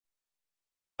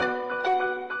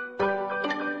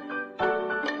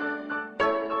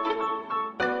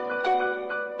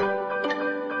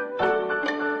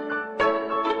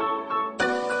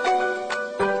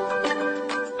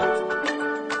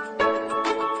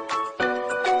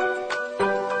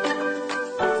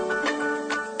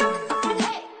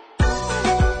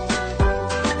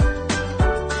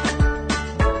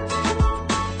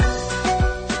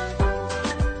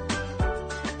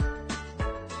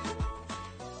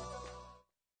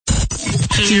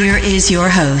Here is your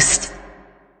host.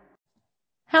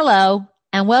 Hello,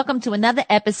 and welcome to another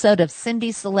episode of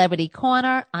Cindy Celebrity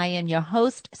Corner. I am your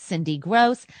host, Cindy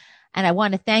Gross, and I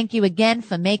want to thank you again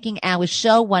for making our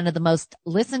show one of the most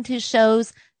listened to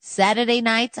shows Saturday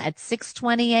nights at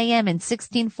 6:20 a.m. and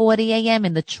 16:40 a.m.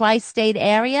 in the tri-state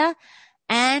area,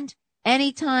 and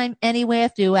anytime, anywhere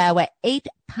through our 8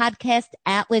 podcast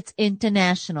outlets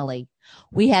internationally.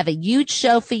 We have a huge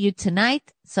show for you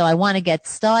tonight, so I want to get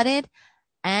started,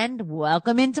 and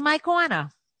welcome into my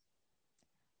corner.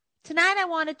 Tonight I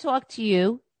want to talk to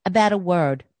you about a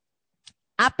word,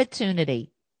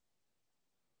 opportunity.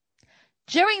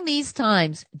 During these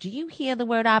times, do you hear the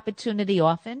word opportunity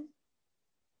often?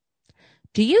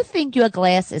 Do you think your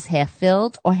glass is half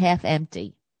filled or half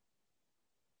empty?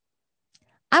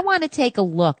 I want to take a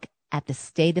look at the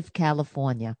state of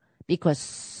California because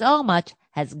so much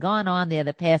has gone on there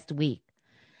the past week.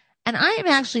 And I am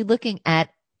actually looking at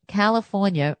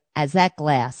California as that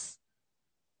glass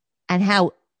and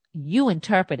how you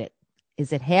interpret it.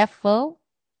 Is it half full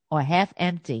or half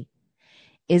empty?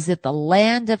 Is it the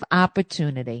land of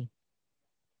opportunity?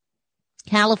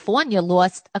 California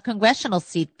lost a congressional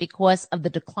seat because of the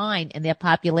decline in their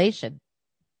population.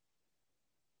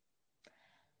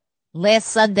 Last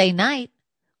Sunday night,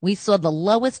 we saw the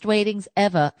lowest ratings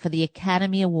ever for the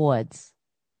Academy Awards.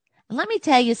 And let me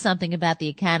tell you something about the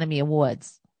Academy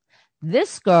Awards.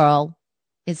 This girl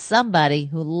is somebody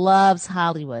who loves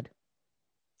Hollywood.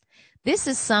 This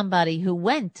is somebody who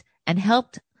went and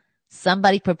helped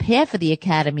somebody prepare for the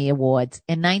Academy Awards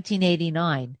in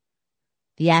 1989,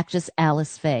 the actress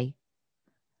Alice Faye.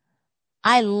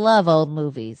 I love old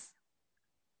movies.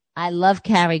 I love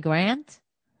Cary Grant.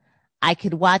 I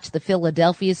could watch the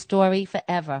Philadelphia Story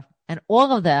forever and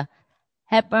all of the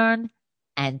Hepburn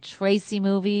and Tracy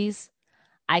movies.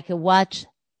 I could watch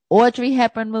Audrey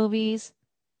Hepburn movies,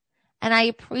 and I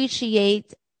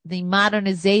appreciate the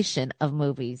modernization of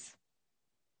movies.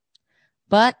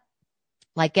 But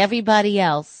like everybody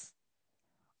else,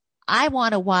 I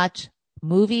want to watch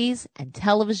movies and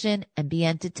television and be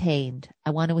entertained. I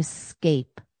want to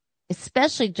escape,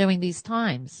 especially during these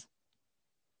times.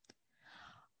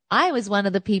 I was one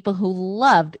of the people who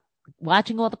loved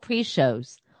watching all the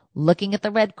pre-shows, looking at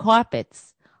the red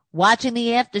carpets, watching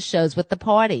the after shows with the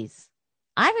parties.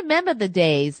 I remember the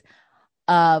days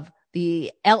of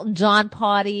the Elton John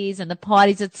parties and the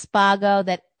parties at Spago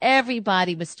that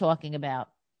everybody was talking about.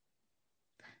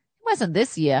 It wasn't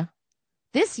this year.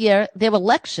 This year, there were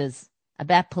lectures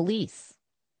about police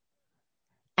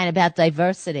and about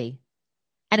diversity.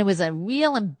 And it was a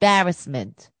real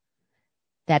embarrassment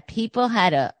that people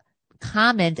had to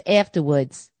comment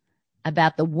afterwards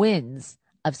about the wins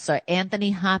of Sir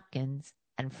Anthony Hopkins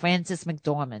and Frances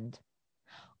McDormand.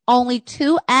 Only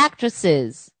 2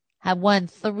 actresses have won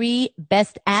 3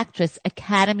 Best Actress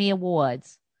Academy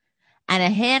Awards and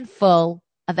a handful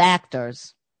of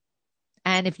actors.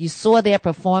 And if you saw their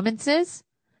performances,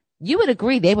 you would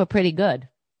agree they were pretty good.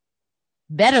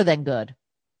 Better than good.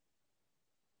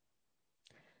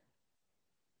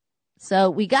 So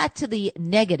we got to the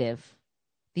negative.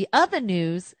 The other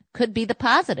news could be the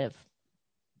positive.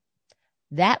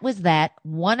 That was that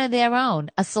one of their own,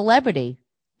 a celebrity,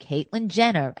 Caitlyn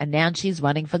Jenner, announced she's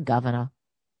running for governor.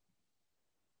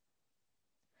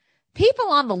 People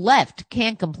on the left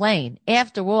can't complain.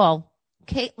 After all,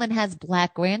 Caitlyn has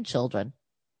black grandchildren.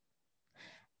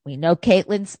 We know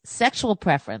Caitlyn's sexual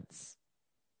preference.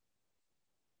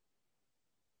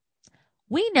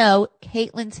 We know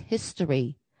Caitlyn's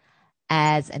history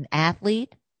as an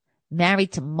athlete,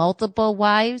 married to multiple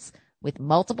wives with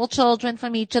multiple children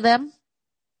from each of them,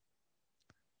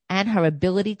 and her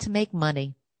ability to make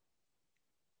money,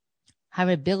 her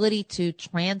ability to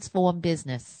transform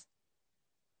business.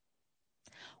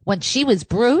 When she was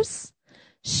Bruce,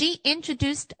 she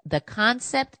introduced the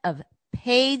concept of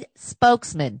paid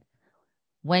spokesman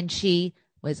when she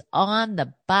was on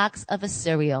the box of a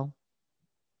cereal.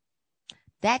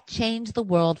 That changed the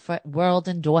world for world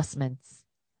endorsements,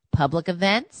 public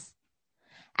events,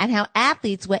 and how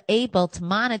athletes were able to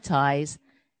monetize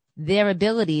their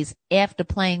abilities after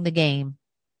playing the game.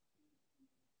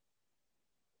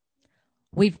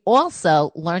 We've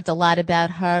also learned a lot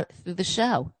about her through the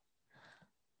show,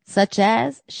 such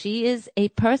as she is a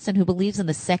person who believes in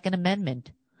the Second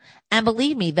Amendment. And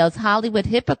believe me, those Hollywood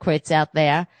hypocrites out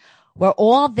there were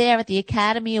all there at the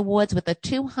Academy Awards with a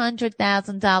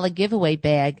 $200,000 giveaway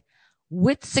bag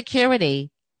with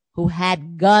security who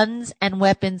had guns and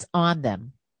weapons on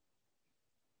them.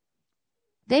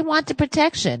 They wanted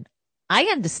protection. I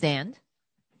understand.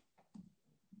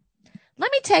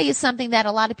 Let me tell you something that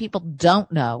a lot of people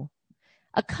don't know.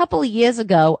 A couple of years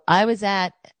ago, I was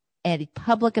at a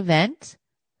public event.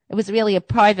 It was really a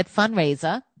private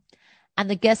fundraiser. And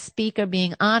the guest speaker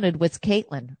being honored was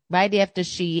Caitlyn, right after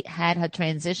she had her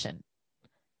transition.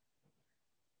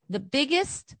 The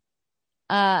biggest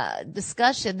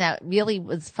discussion that really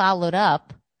was followed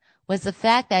up was the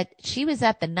fact that she was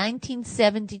at the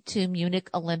 1972 Munich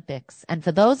Olympics. And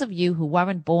for those of you who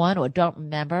weren't born or don't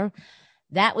remember,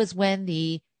 that was when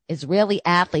the Israeli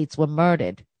athletes were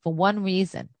murdered for one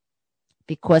reason,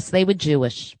 because they were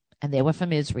Jewish and they were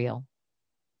from Israel.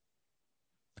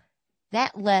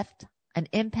 That left an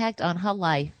impact on her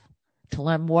life to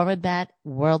learn more about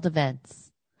world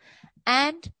events.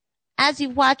 And as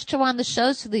you've watched her on the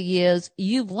shows through the years,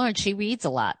 you've learned she reads a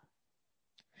lot.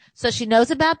 So she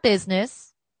knows about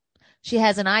business. She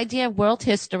has an idea of world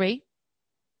history.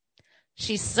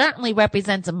 She certainly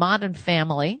represents a modern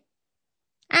family.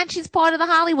 And she's part of the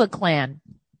Hollywood clan.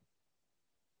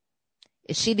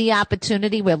 Is she the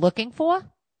opportunity we're looking for?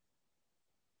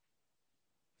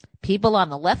 People on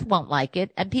the left won't like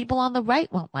it, and people on the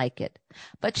right won't like it.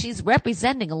 But she's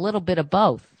representing a little bit of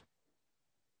both.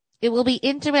 It will be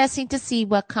interesting to see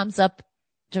what comes up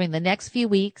during the next few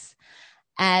weeks,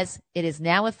 as it is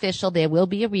now official there will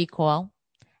be a recall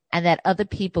and that other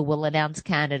people will announce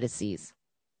candidacies.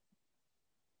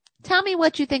 Tell me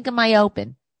what you think of my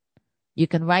open. You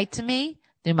can write to me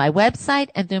through my website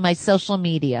and through my social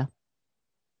media.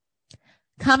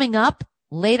 Coming up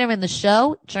later in the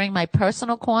show, during my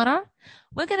personal corner,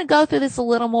 we're going to go through this a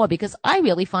little more because I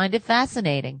really find it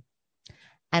fascinating.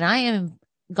 And I am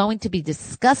going to be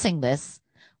discussing this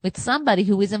with somebody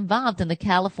who is involved in the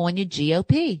California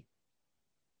GOP.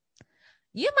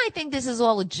 You might think this is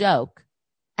all a joke,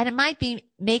 and it might be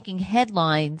making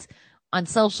headlines on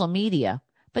social media.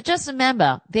 But just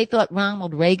remember, they thought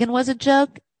Ronald Reagan was a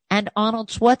joke and Arnold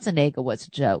Schwarzenegger was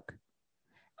a joke.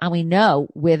 And we know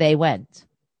where they went.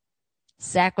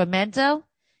 Sacramento,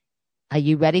 are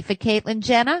you ready for Caitlyn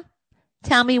Jenner?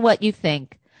 Tell me what you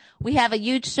think. We have a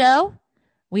huge show.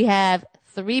 We have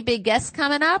 3 big guests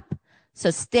coming up. So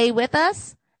stay with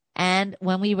us. And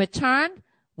when we return,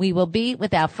 we will be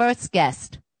with our first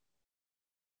guest.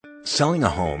 Selling a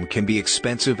home can be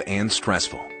expensive and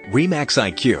stressful. RE/MAX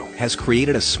IQ has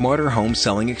created a smarter home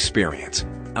selling experience.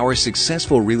 Our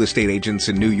successful real estate agents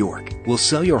in New York will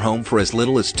sell your home for as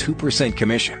little as 2%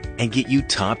 commission and get you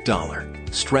top dollar,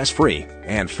 stress-free,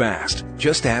 and fast.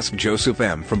 Just ask Joseph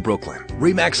M. from Brooklyn.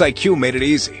 RE/MAX IQ made it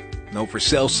easy. No for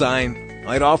sale sign,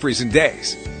 light offers in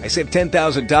days. I saved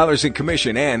 $10,000 in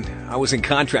commission and I was in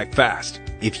contract fast.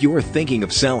 If you are thinking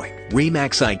of selling,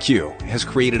 RE/MAX IQ has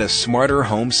created a smarter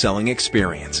home selling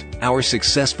experience. Our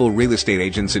successful real estate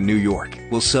agents in New York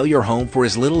will sell your home for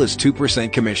as little as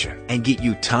 2% commission and get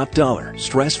you top dollar,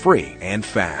 stress-free, and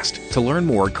fast. To learn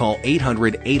more, call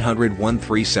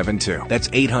 800-800-1372. That's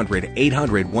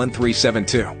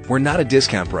 800-800-1372. We're not a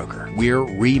discount broker. We're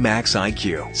RE/MAX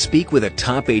IQ. Speak with a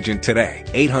top agent today.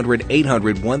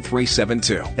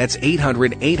 800-800-1372. That's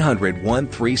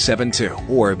 800-800-1372.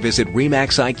 Or visit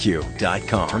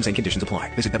RE/MAXIQ.com. Terms and conditions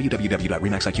apply. Visit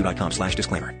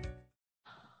www.remaxiq.com/disclaimer.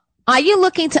 Are you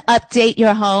looking to update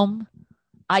your home?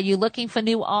 Are you looking for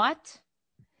new art?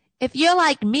 If you're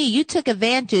like me, you took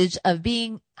advantage of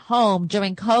being home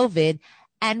during COVID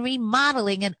and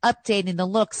remodeling and updating the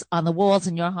looks on the walls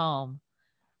in your home.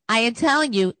 I am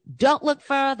telling you, don't look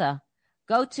further.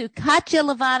 Go to Katya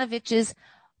Levanovich's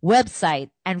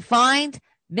website and find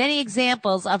many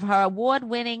examples of her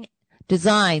award-winning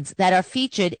designs that are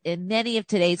featured in many of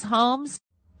today's homes.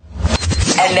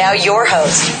 And now your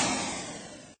host.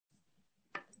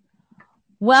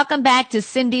 Welcome back to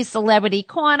Cindy's Celebrity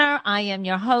Corner. I am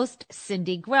your host,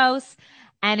 Cindy Gross,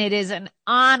 and it is an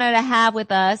honor to have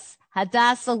with us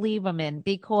Hadassah Lieberman,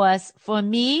 because for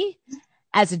me,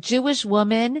 as a Jewish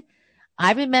woman,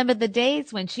 I remember the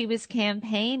days when she was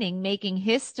campaigning, making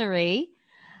history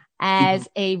as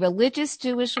a religious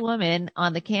Jewish woman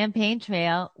on the campaign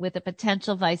trail with a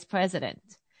potential vice president.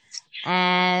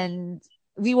 And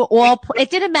we were all,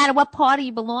 it didn't matter what party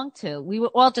you belonged to. We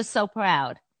were all just so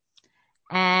proud.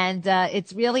 And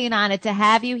it's really an honor to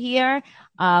have you here.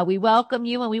 We welcome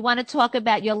you, and we want to talk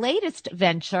about your latest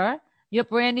venture, your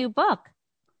brand new book.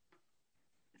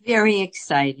 Very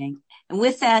exciting. And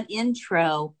with that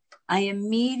intro, I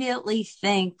immediately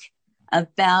think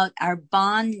about our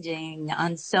bonding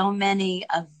on so many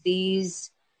of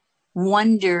these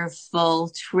wonderful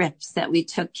trips that we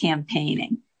took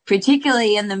campaigning,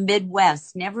 particularly in the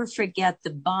Midwest. Never forget the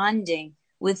bonding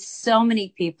with so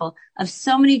many people of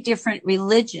so many different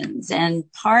religions and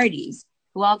parties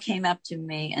who all came up to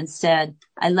me and said,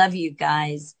 I love you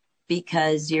guys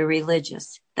because you're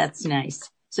religious. That's nice.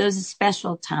 So it was a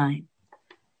special time.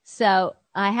 So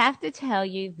I have to tell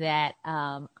you that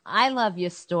I love your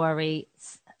story.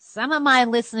 Some of my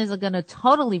listeners are going to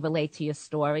totally relate to your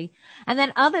story, and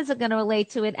then others are going to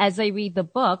relate to it as they read the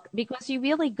book, because you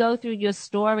really go through your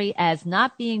story as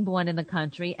not being born in the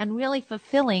country and really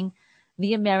fulfilling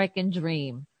the American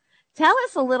dream. Tell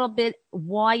us a little bit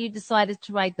why you decided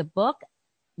to write the book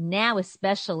now,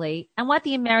 especially, and what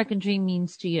the American dream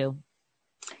means to you.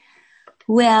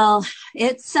 Well,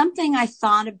 it's something I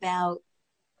thought about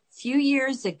a few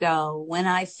years ago when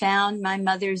I found my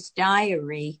mother's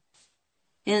diary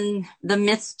in the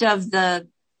midst of the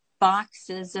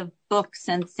boxes of books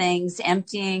and things,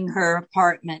 emptying her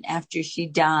apartment after she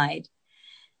died.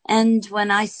 And when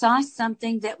I saw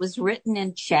something that was written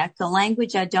in Czech, a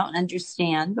language I don't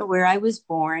understand, but where I was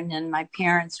born and my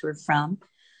parents were from,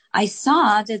 I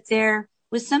saw that there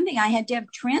was something I had to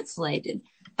have translated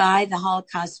by the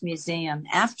Holocaust Museum.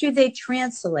 After they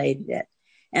translated it,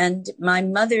 and my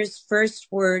mother's first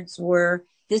words were,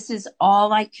 "This is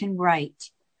all I can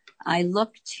write. I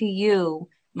look to you,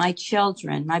 my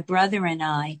children, my brother and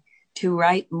I, to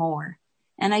write more."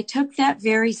 And I took that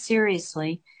very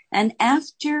seriously. And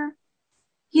after,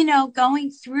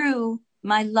 going through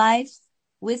my life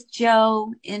with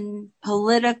Joe in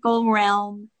political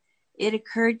realm, it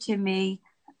occurred to me,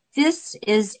 this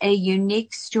is a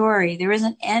unique story. There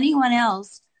isn't anyone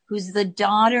else who's the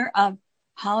daughter of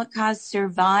Holocaust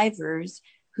survivors,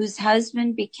 whose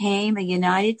husband became a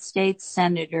United States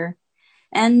senator,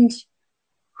 and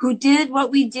who did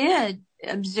what we did,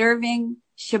 observing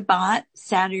Shabbat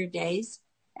Saturdays,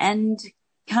 and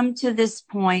come to this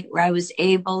point where I was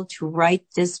able to write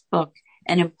this book,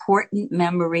 an important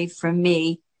memory for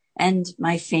me and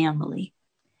my family.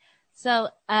 So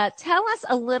tell us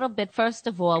a little bit, first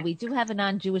of all, we do have a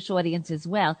non-Jewish audience as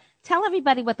well. Tell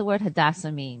everybody what the word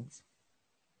Hadassah means.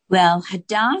 Well,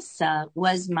 Hadassah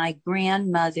was my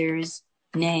grandmother's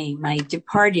name, my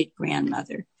departed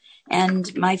grandmother.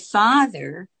 And my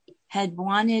father had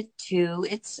wanted to,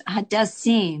 it's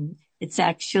Hadassim. It's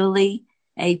actually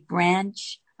a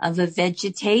branch of a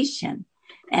vegetation.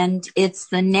 And it's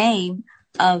the name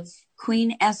of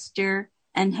Queen Esther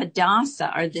and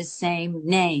Hadassah are the same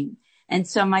name. And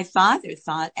so my father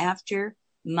thought, after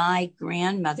my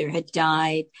grandmother had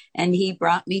died and he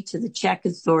brought me to the Czech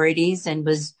authorities and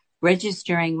was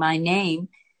registering my name,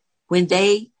 when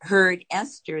they heard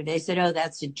Esther, they said, "Oh,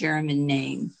 that's a German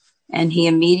name." And he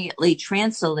immediately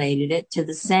translated it to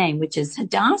the same, which is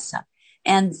Hadassah.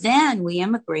 And then we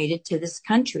immigrated to this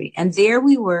country. And there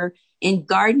we were in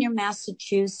Gardner,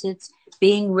 Massachusetts,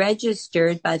 being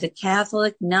registered by the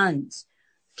Catholic nuns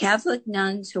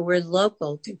who were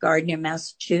local to Gardner,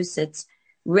 Massachusetts,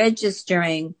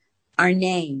 registering our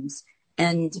names.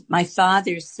 And my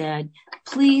father said,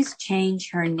 "Please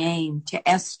change her name to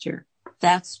Esther."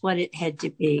 That's what it had to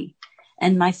be.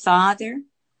 And my father,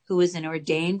 who was an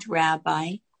ordained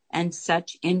rabbi and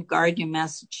such in Gardner,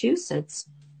 Massachusetts,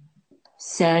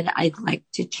 said, "I'd like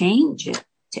to change it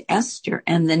to Esther."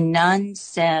 And the nun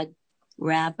said,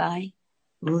 "Rabbi,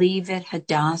 leave it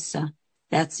Hadassah.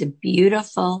 That's a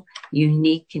beautiful,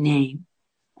 unique name."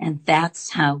 And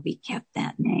that's how we kept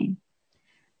that name.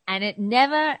 And it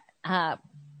never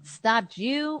stopped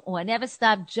you or never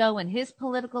stopped Joe and his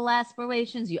political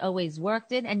aspirations. You always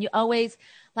worked it, and you always,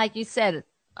 like you said,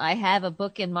 I have a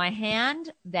book in my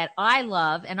hand that I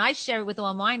love, and I share it with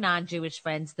all my non-Jewish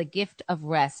friends, The Gift of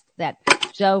Rest, that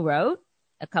Joe wrote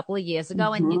a couple of years ago.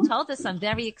 Mm-hmm. And you told us some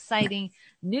very exciting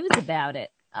news about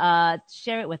it.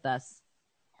 Share it with us.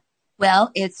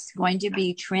 Well, it's going to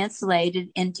be translated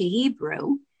into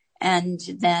Hebrew, and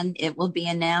then it will be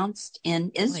announced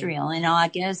in Israel in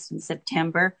August and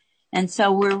September. And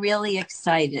so we're really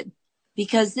excited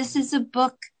because this is a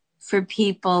book for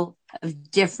people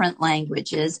of different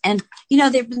languages. And,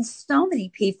 there have been so many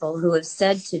people who have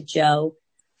said to Joe,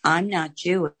 "I'm not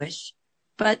Jewish,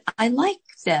 but I like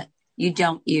that you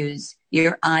don't use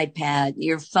your iPad,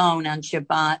 your phone on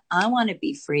Shabbat. I want to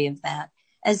be free of that."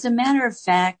 As a matter of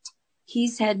fact,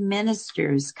 he's had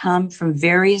ministers come from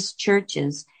various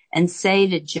churches and say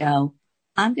to Joe,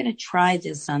 "I'm going to try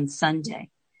this on Sunday."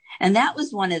 And that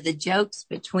was one of the jokes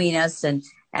between us and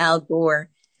Al Gore,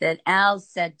 that Al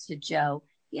said to Joe,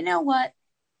 "You know what?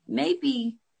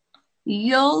 Maybe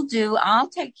I'll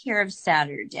take care of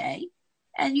Saturday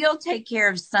and you'll take care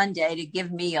of Sunday to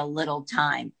give me a little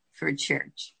time for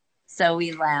church." So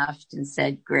we laughed and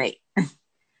said, "Great."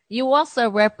 You also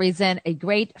represent a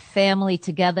great family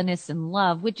togetherness and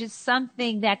love, which is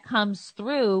something that comes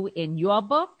through in your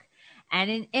book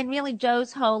and in really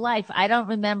Joe's whole life. I don't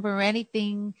remember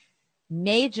anything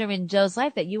major in Joe's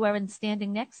life that you weren't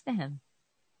standing next to him.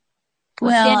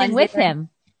 Well, standing with him.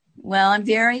 Well, I'm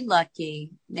very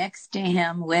lucky next to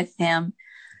him, with him.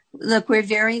 Look, we're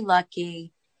very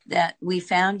lucky that we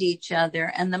found each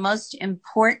other. And the most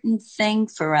important thing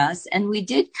for us, and we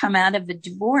did come out of a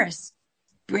divorce,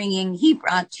 he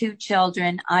brought 2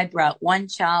 children, I brought 1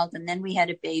 child, and then we had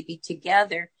a baby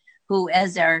together who,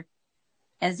 as our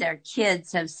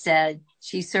kids have said,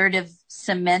 she sort of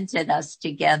cemented us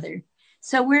together.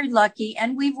 So we're lucky,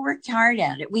 and we've worked hard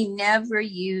at it. We never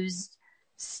used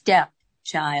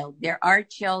stepchild. They're our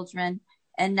children,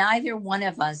 and neither one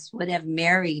of us would have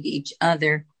married each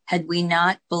other had we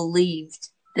not believed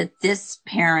that this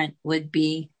parent would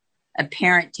be a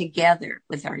parent together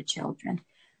with our children.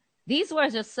 These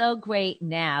words are so great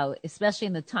now, especially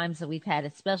in the times that we've had,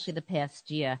 especially the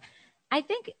past year. I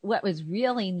think what was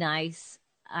really nice,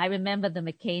 I remember the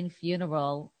McCain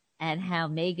funeral and how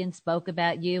Megan spoke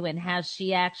about you and how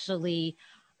she actually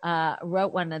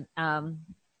wrote one of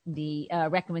the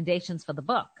recommendations for the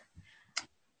book.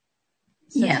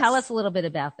 So Yes. Tell us a little bit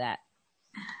about that.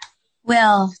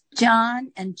 Well,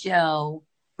 John and Joe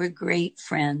were great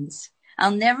friends.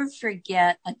 I'll never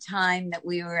forget a time that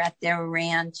we were at their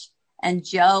ranch and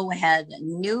Joe had a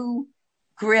new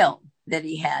grill that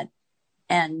he had.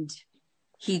 And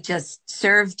he just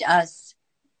served us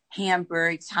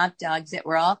hamburgers, hot dogs that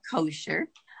were all kosher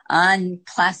on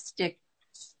plastic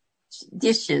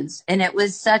dishes. And it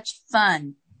was such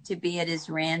fun to be at his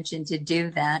ranch and to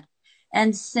do that.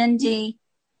 And Cindy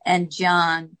and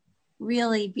John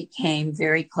really became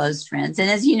very close friends. And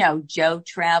as you know, Joe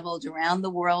traveled around the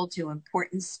world to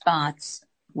important spots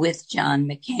with John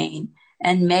McCain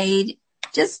and made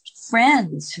just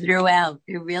friends throughout.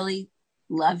 We really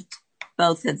loved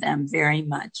both of them very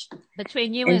much.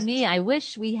 Between you and me, I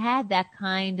wish we had that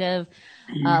kind of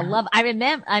love. I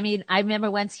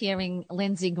remember once hearing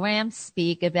Lindsey Graham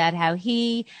speak about how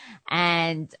he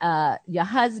and your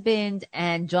husband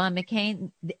and John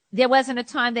McCain, there wasn't a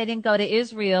time they didn't go to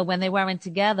Israel when they weren't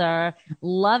together,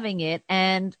 loving it.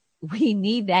 And we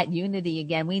need that unity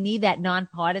again. We need that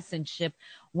nonpartisanship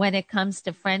when it comes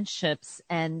to friendships.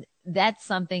 And that's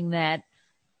something that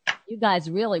you guys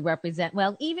really represent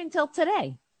well, even till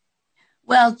today.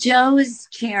 Well, Joe is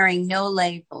chairing No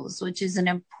Labels, which is an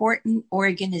important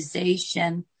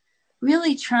organization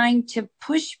really trying to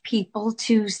push people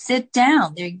to sit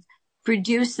down. They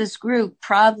produce this group,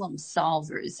 Problem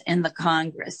Solvers, in the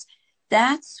Congress.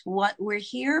 That's what we're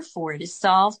here for, to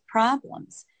solve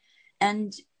problems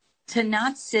and to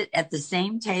not sit at the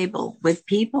same table with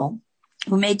people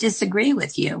who may disagree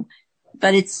with you,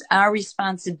 but it's our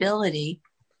responsibility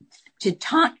to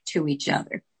talk to each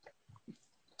other,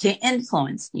 to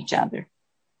influence each other.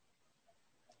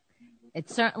 It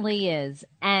certainly is.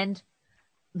 And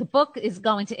the book is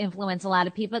going to influence a lot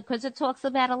of people because it talks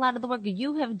about a lot of the work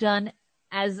you have done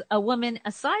as a woman,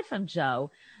 aside from Joe,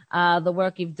 the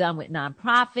work you've done with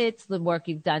nonprofits, the work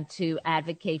you've done to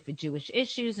advocate for Jewish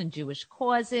issues and Jewish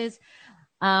causes.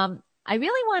 I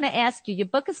really want to ask you, your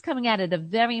book is coming out at a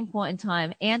very important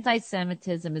time.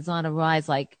 Anti-Semitism is on a rise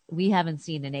like we haven't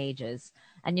seen in ages.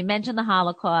 And you mentioned the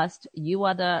Holocaust. You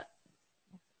are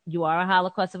a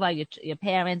Holocaust survivor, your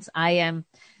parents. I am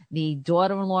the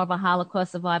daughter-in-law of a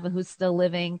Holocaust survivor who's still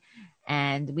living.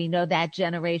 And we know that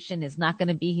generation is not going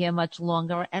to be here much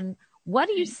longer. And what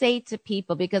do you say to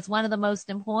people? Because one of the most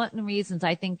important reasons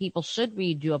I think people should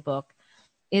read your book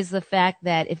is the fact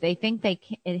that if they think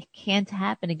it can't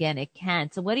happen again, it can.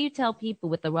 So what do you tell people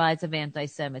with the rise of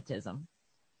anti-Semitism?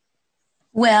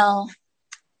 Well,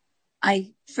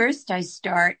 I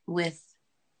start with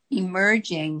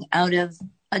emerging out of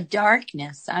a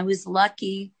darkness. I was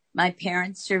lucky. My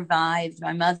parents survived.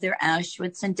 My mother,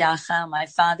 Auschwitz and Dachau, my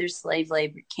father, slave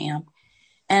labor camp.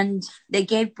 And they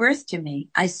gave birth to me.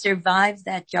 I survived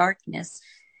that darkness.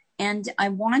 And I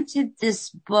wanted this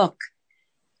book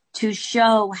to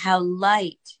show how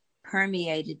light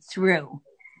permeated through.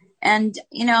 And,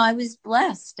 I was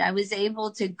blessed. I was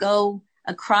able to go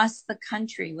across the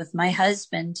country with my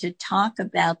husband to talk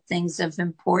about things of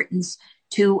importance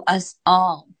to us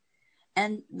all.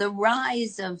 And the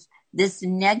rise of this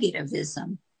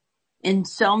negativism in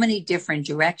so many different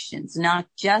directions, not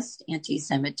just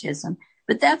anti-Semitism,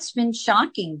 but that's been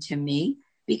shocking to me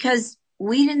because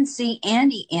we didn't see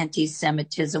any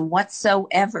anti-Semitism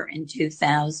whatsoever in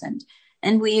 2000.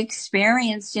 And we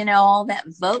experienced, all that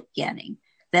vote getting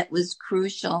that was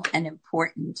crucial and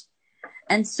important.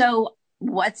 And so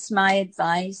what's my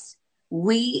advice?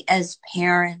 We as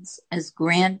parents, as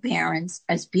grandparents,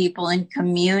 as people in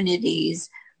communities,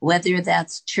 whether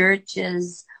that's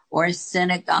churches or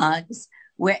synagogues,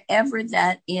 wherever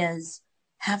that is,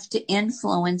 have to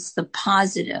influence the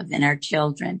positive in our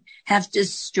children, have to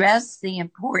stress the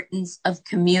importance of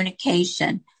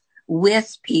communication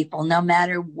with people, no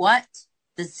matter what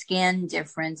the skin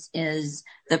difference is,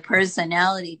 the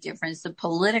personality difference, the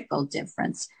political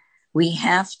difference. We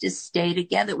have to stay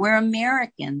together. We're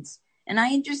Americans. And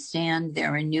I understand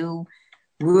there are new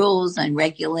rules and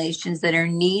regulations that are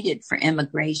needed for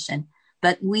immigration,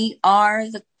 but we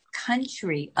are the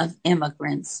country of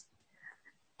immigrants.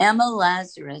 Emma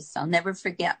Lazarus, I'll never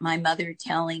forget my mother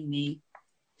telling me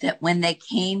that when they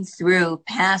came through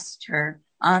past her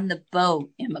on the boat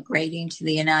immigrating to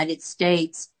the United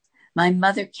States, my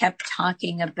mother kept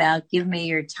talking about, give me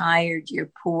you're tired, you're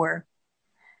poor.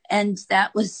 And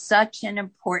that was such an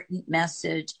important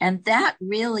message. And that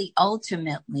really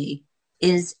ultimately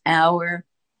is our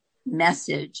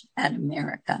message at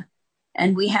America.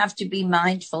 And we have to be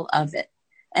mindful of it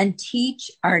and teach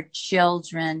our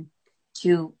children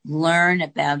to learn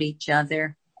about each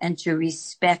other and to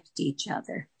respect each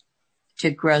other,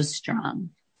 to grow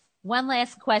strong. One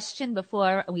last question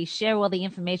before we share all the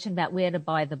information about where to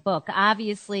buy the book.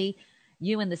 Obviously,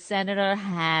 you and the senator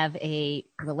have a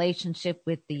relationship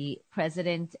with the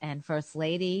president and first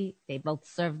lady. They both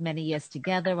served many years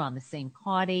together on the same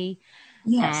party.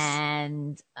 Yes.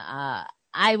 And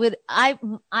I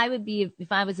would be,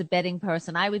 if I was a betting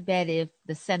person, I would bet if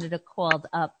the senator called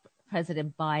up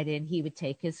President Biden, he would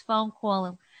take his phone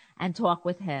call and talk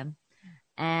with him.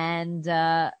 And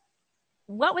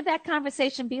what would that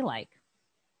conversation be like?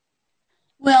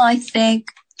 Well, I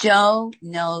think Joe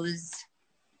knows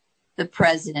the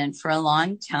president for a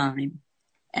long time,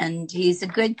 and he's a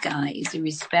good guy. He's a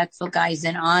respectful guy. He's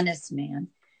an honest man.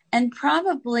 And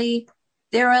probably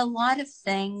there are a lot of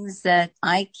things that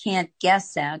I can't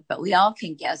guess at, but we all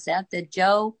can guess at, that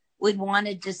Joe would want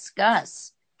to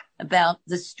discuss about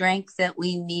the strength that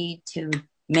we need to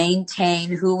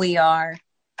maintain who we are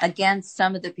against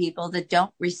some of the people that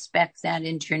don't respect that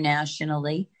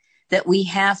internationally, that we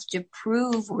have to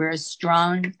prove we're a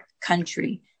strong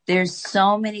country. There's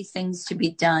so many things to be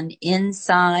done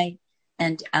inside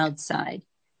and outside.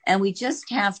 And we just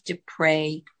have to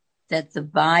pray that the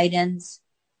Bidens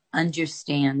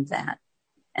understand that.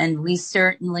 And we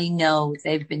certainly know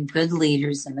they've been good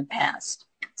leaders in the past.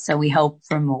 So we hope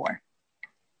for more.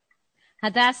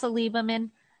 Hadassah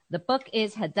Lieberman, the book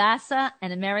is Hadassah,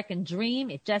 An American Dream.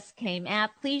 It just came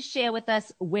out. Please share with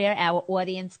us where our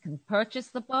audience can purchase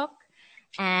the book.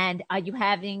 And are you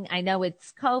having, I know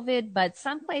it's COVID, but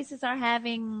some places are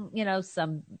having,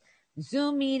 some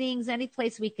Zoom meetings, any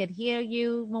place we could hear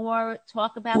you more,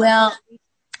 talk about it? Well,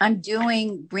 I'm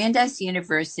doing, Brandeis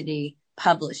University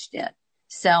published it.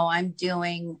 So I'm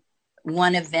doing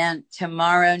one event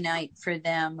tomorrow night for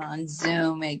them on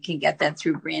Zoom. I can get that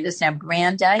through Brandeis. Now,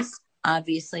 Brandeis,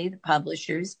 obviously, the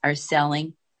publishers are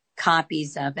selling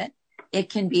copies of it. It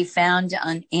can be found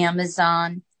on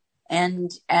Amazon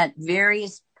and at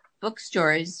various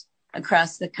bookstores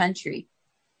across the country.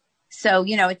 So,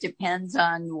 it depends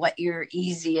on what your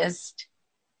easiest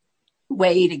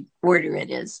way to order it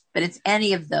is. But it's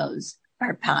any of those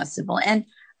are possible. And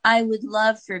I would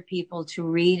love for people to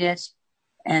read it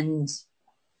and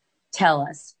tell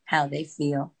us how they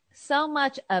feel. So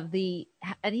much of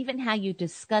and even how you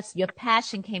discuss your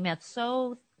passion came out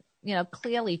so,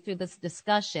 clearly through this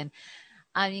discussion.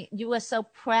 I mean, you are so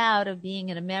proud of being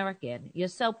an American. You're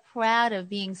so proud of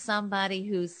being somebody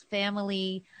whose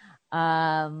family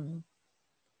was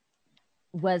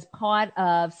part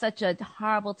of such a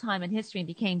horrible time in history and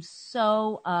became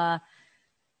so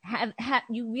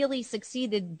you really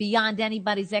succeeded beyond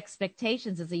anybody's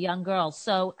expectations as a young girl.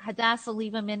 So Hadassah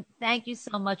Lieberman, thank you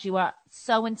so much. You are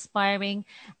so inspiring.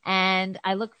 And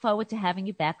I look forward to having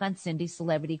you back on Cindy's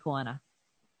Celebrity Corner.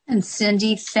 And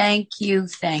Cindy, thank you.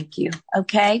 Thank you.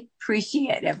 Okay.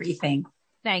 Appreciate everything.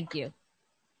 Thank you.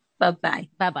 Bye-bye.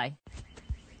 Bye-bye.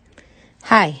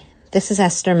 Hi, this is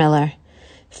Esther Miller,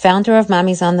 founder of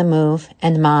Mommy's on the Move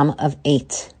and mom of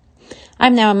 8.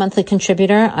 I'm now a monthly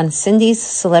contributor on Cindy's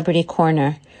Celebrity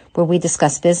Corner, where we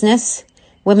discuss business,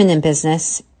 women in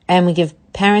business, and we give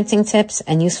parenting tips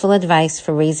and useful advice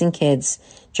for raising kids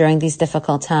during these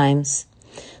difficult times.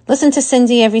 Listen to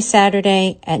Cindy every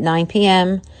Saturday at 9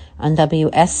 p.m. on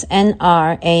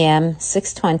WSNR AM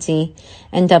 620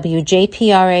 and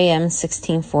WJPR AM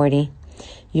 1640.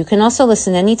 You can also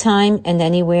listen anytime and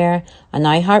anywhere on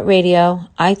iHeartRadio,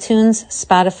 iTunes,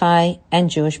 Spotify, and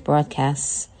Jewish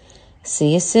Broadcasts.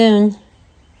 See you soon.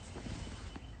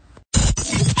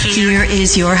 Here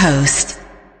is your host.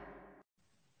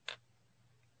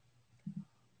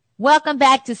 Welcome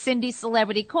back to Cindy's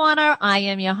Celebrity Corner. I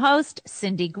am your host,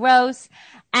 Cindy Gross.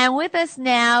 And with us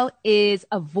now is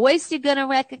a voice you're going to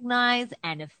recognize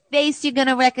and a face you're going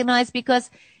to recognize because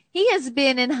he has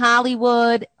been in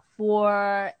Hollywood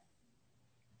for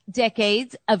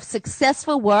decades of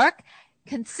successful work,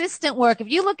 consistent work. If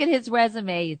you look at his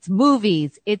resume, it's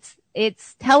movies, it's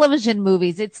television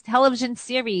movies, it's television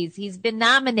series. He's been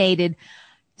nominated.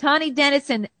 Tony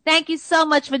Dennison, thank you so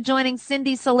much for joining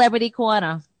Cindy's Celebrity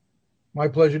Corner. My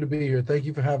pleasure to be here. Thank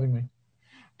you for having me.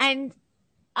 And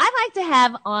I like to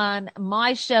have on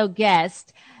my show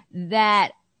guests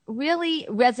that really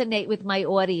resonate with my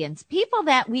audience, people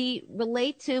that we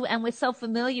relate to and we're so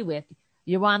familiar with.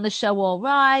 You're on the show All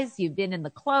Rise. You've been in The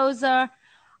Closer.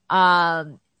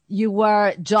 You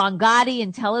were John Gotti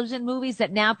in television movies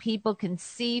that now people can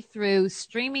see through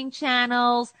streaming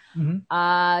channels.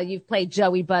 Mm-hmm. You've played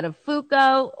Joey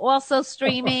Buttafuoco, also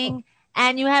streaming.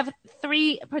 And you have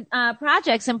 3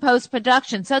 projects in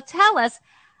post-production. So tell us,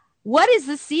 what is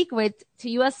the secret to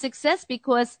your success?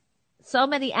 Because so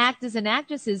many actors and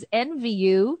actresses envy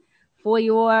you for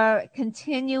your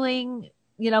continuing,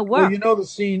 work. Well, the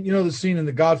scene in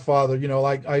The Godfather,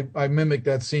 like I mimic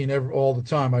that scene all the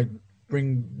time. I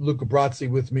bring Luca Brasi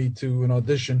with me to an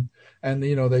audition and,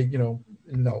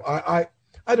 I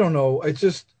don't know. It's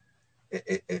just,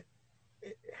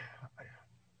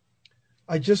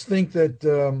 I just think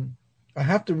that I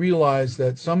have to realize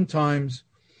that sometimes,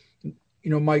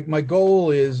 my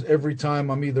goal is every time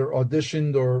I'm either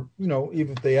auditioned or,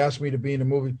 even if they ask me to be in a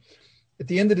movie, at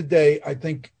the end of the day, I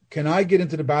think, can I get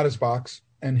into the batter's box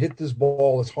and hit this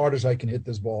ball as hard as I can hit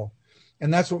this ball?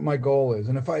 And that's what my goal is.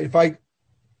 And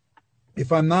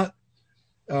if I'm not,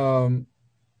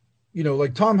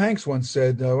 like Tom Hanks once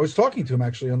said, I was talking to him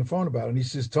actually on the phone about it. And he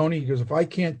says, Tony, he goes, if I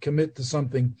can't commit to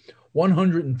something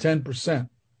 110%,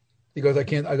 he goes, I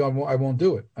won't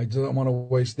do it. I don't want to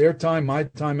waste their time, my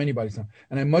time, anybody's time.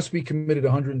 And I must be committed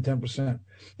 110%.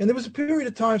 And there was a period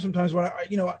of time sometimes when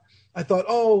I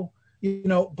thought,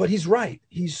 but he's right.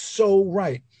 He's so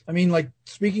right. I mean, like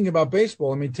speaking about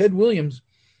baseball, Ted Williams,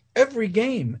 every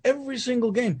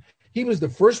single game, he was the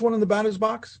first one in the batter's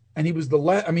box, and he was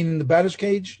in the batter's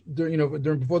cage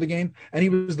during before the game, and he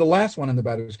was the last one in the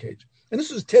batter's cage. And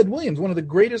this was Ted Williams, one of the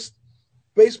greatest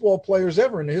baseball players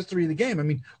ever in the history of the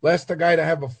game. Last guy to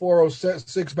have a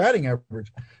 406 batting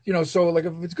average. So like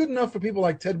if it's good enough for people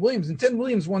like Ted Williams, and Ted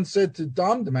Williams once said to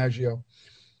Dom DiMaggio,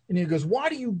 and he goes, why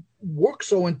do you work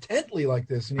so intently like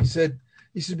this? And he said,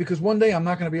 because one day I'm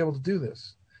not going to be able to do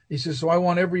this. He says, so I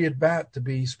want every at bat to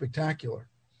be spectacular.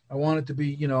 I want it to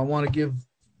be, I want to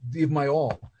give my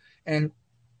all. And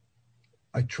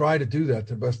I try to do that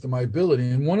to the best of my ability.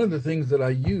 And one of the things that I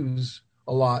use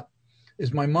a lot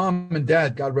is my mom and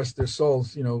dad, God rest their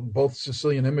souls, both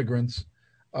Sicilian immigrants.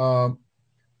 They're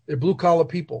blue collar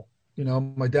people.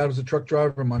 My dad was a truck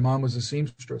driver and my mom was a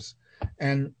seamstress.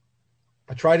 And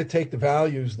I try to take the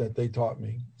values that they taught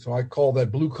me. So I call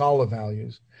that blue collar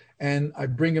values. And I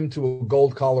bring them to a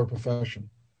gold collar profession.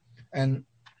 And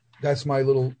that's my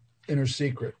little inner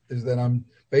secret, is that I'm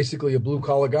basically a blue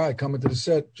collar guy coming to the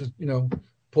set, just,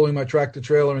 pulling my tractor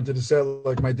trailer into the set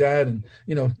like my dad and,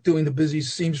 doing the busy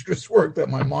seamstress work that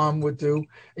my mom would do,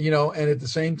 and at the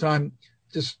same time,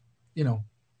 just,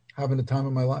 having the time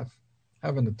of my life.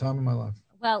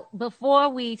 Well, before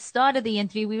we started the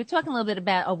interview, we were talking a little bit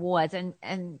about awards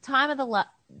and time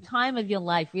of your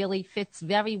life really fits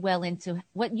very well into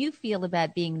what you feel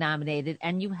about being nominated.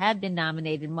 And you have been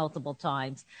nominated multiple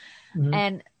times. Mm-hmm.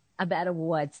 And about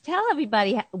awards. Tell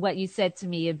everybody what you said to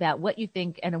me about what you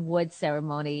think an award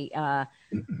ceremony,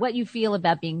 what you feel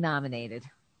about being nominated.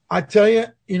 I tell you,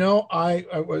 I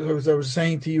was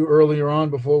saying to you earlier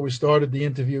on before we started the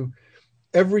interview,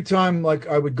 every time like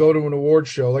I would go to an award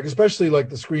show, like especially like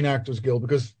the Screen Actors Guild,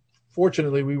 because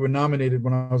fortunately we were nominated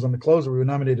when I was on The Closer. We were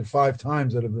nominated 5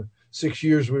 times out of the 6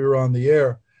 years we were on the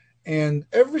air. And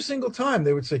every single time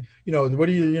they would say, what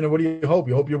do you hope?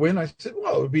 You hope you win? I said,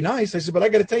 well, it would be nice. I said, but I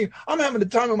got to tell you, I'm having the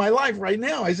time of my life right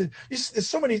now. I said, there's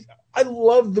so many, I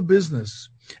love the business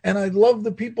and I love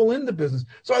the people in the business.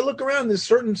 So I look around, there's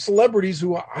certain celebrities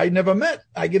who I never met.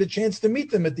 I get a chance to meet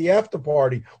them at the after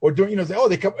party or during,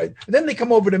 they come, then they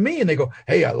come over to me and they go,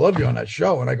 hey, I love you on that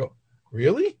show. And I go,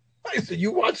 really? I said,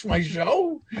 you watch my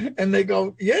show? And they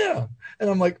go, yeah. And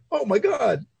I'm like, oh my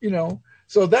God,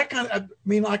 So that kind of,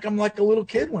 I'm like a little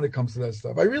kid when it comes to that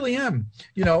stuff. I really am.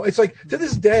 It's like to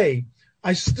this day,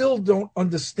 I still don't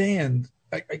understand.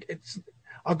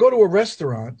 I'll go to a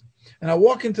restaurant and I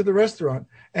walk into the restaurant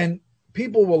and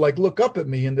people will like look up at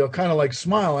me and they'll kind of like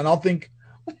smile and I'll think,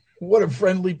 what a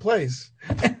friendly place.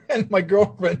 And my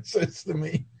girlfriend says to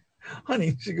me,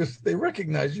 honey, she goes, they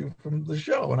recognize you from the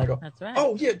show. And I go, That's right.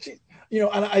 oh yeah.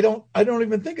 And I don't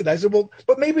even think of that. I said, well,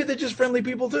 but maybe they're just friendly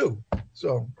people too.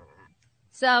 So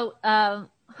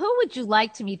who would you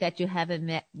like to meet that you haven't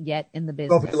met yet in the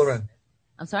business? Sophie Loren.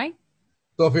 I'm sorry?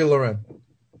 Sophie Loren.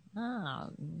 Oh,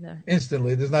 no.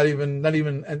 Instantly. There's not even.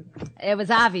 And, It was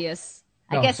obvious.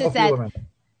 no, I guess Sophie it's that. Loren.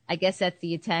 I guess that's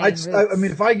the Italian roots. I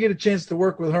mean, if I get a chance to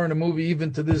work with her in a movie,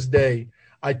 even to this day,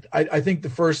 I think the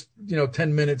first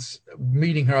 10 minutes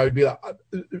meeting her, I would be like,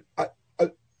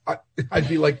 I'd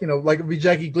be like like it'd be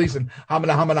Jackie Gleason,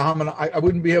 hamana hamana hamana. I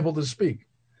wouldn't be able to speak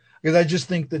because I just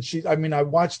think that she. I mean, I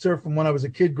watched her from when I was a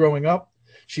kid growing up.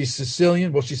 She's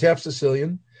Sicilian. Well, she's half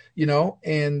Sicilian,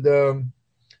 and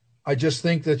I just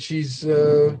think that she's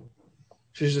a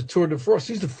tour de force.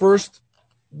 She's the first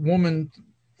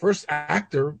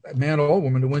actor, man or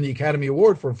woman, to win the Academy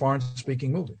Award for a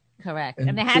foreign-speaking movie. Correct.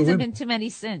 And there hasn't been too many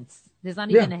since. There's not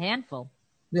even a handful.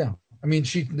 Yeah. I mean,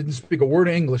 she didn't speak a word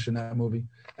of English in that movie,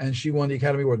 and she won the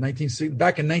Academy Award back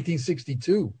in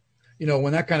 1962.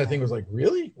 When that kind of thing was like,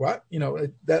 really? What?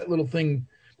 That little thing.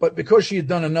 But because she had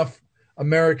done enough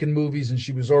American movies and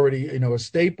she was already, a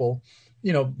staple,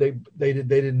 they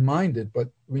didn't mind it. But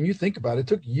when you think about it, it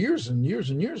took years and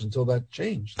years and years until that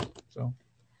changed. So.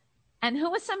 And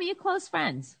who are some of your close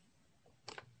friends?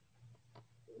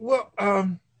 Well,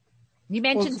 you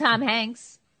mentioned Tom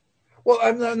Hanks. Well,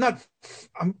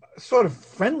 I'm sort of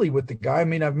friendly with the guy. I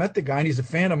mean, I've met the guy and he's a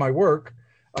fan of my work.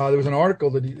 There was an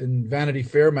article in Vanity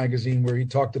Fair magazine where he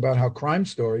talked about how Crime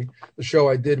Story, the show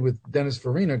I did with Dennis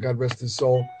Farina, God rest his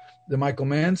soul, the Michael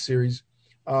Mann series,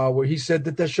 where he said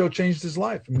that show changed his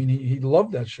life. I mean, he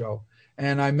loved that show.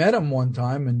 And I met him one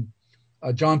time, and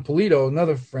John Polito,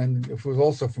 another friend who was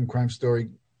also from Crime Story,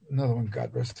 another one,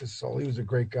 God rest his soul. He was a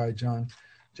great guy,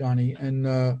 Johnny.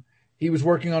 And he was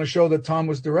working on a show that Tom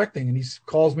was directing, and he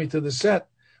calls me to the set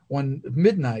one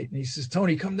midnight, and he says,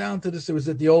 Tony, come down to this. It was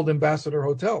at the old Ambassador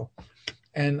Hotel.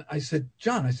 And I said,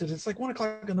 John, it's like 1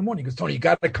 o'clock in the morning. He goes, Tony, you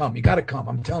got to come.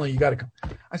 I'm telling you, you got to come.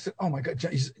 I said, oh my God,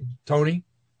 John. He said, Tony,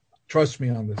 trust me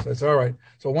on this. I said, all right.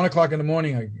 So 1 o'clock in the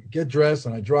morning, I get dressed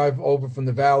and I drive over from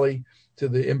the Valley to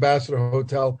the Ambassador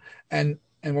Hotel, and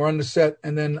we're on the set.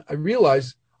 And then I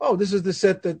realize, oh, this is the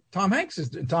set that Tom Hanks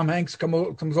is. And Tom Hanks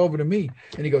comes over to me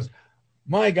and he goes,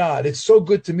 my God, it's so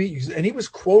good to meet you. And he was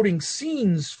quoting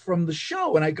scenes from the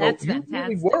show. And I go, That's you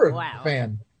fantastic. really were a Wow.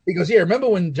 fan. He goes, yeah, remember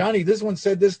when Johnny, this one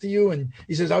said this to you? And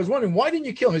he says, I was wondering, why didn't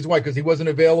you kill him? He's why? Because he wasn't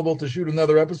available to shoot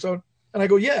another episode? And I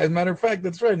go, yeah, as a matter of fact,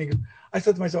 that's right. And he goes, I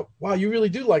said to myself, wow, you really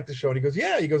do like the show. And he goes,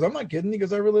 yeah. He goes, I'm not kidding. He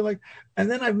goes, I really like. And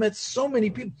then I've met so many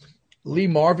people. Lee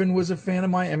Marvin was a fan of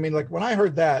mine. I mean, like when I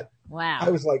heard that, wow, I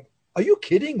was like, are you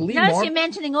kidding? Lee Notice Marvin? you're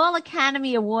mentioning all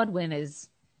Academy Award winners.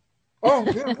 Oh,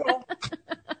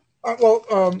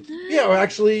 yeah,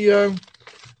 actually,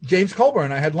 James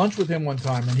Colburn. I had lunch with him one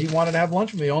time, and he wanted to have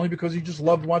lunch with me only because he just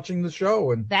loved watching the show.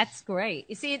 And that's great.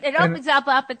 You see, it opens up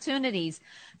opportunities.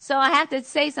 So I have to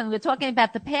say something. We're talking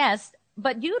about the past,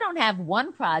 but you don't have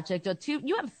one project or two.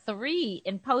 You have 3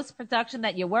 in post-production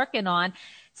that you're working on.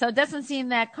 So it doesn't seem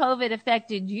that COVID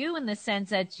affected you in the sense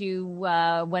that you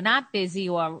were not busy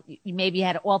or you maybe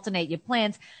had to alternate your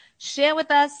plans. Share with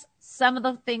us some of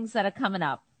the things that are coming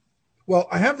up. Well,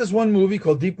 I have this one movie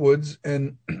called Deep Woods,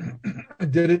 and I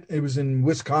did it. It was in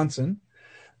Wisconsin,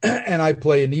 and I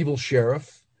play an evil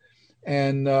sheriff.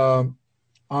 And I'm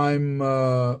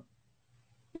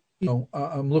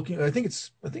looking. I think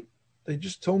they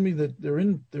just told me that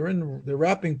they're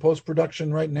wrapping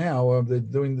post-production right now. They're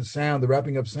doing they're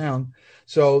wrapping up sound,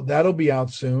 so that'll be out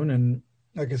soon. And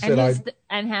like I said,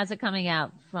 and how's it coming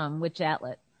out from which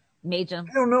outlet? Major.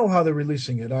 I don't know how they're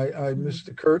releasing it.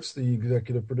 Mr. Kurtz, the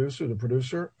executive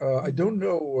producer, I don't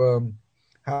know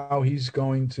how he's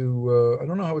going to. I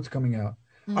don't know how it's coming out.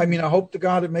 Mm-hmm. I mean, I hope to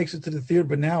God it makes it to the theater.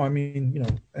 But now, I mean,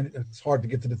 and it's hard to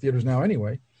get to the theaters now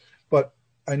anyway. But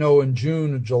I know in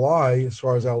June or July, as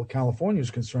far as California is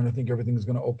concerned, I think everything is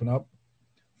going to open up.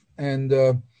 And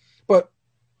but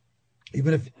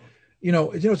even if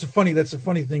that's a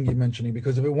funny thing you're mentioning,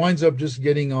 because if it winds up just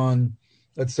getting on,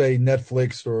 let's say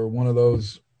Netflix or one of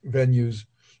those venues,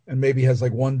 and maybe has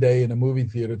like one day in a movie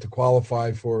theater to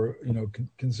qualify for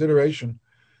consideration.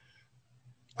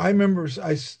 I remember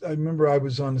I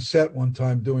was on the set one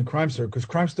time doing Crime Story, because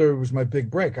Crime Story was my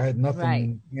big break. I had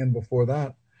nothing in before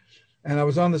that. And I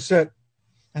was on the set,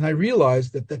 and I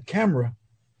realized that camera,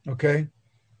 okay,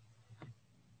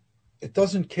 it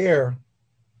doesn't care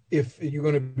if you're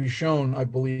going to be shown, I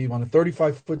believe, on a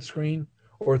 35-foot screen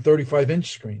or a 35-inch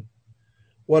screen.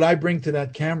 What I bring to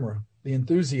that camera, the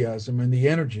enthusiasm and the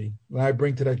energy that I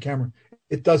bring to that camera,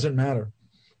 it doesn't matter.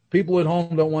 People at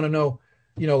home don't want to know,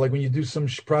 like when you do some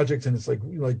projects and it's like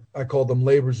I call them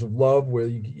labors of love, where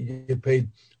you get paid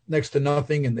next to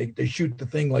nothing and they shoot the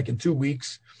thing like in 2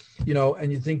 weeks,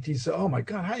 and you think these, oh my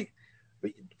God,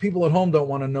 but people at home don't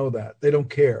want to know that. They don't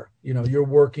care. You're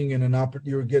working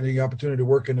you're getting the opportunity to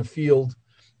work in a field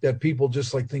that people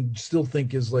just still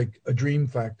think is like a dream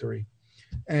factory.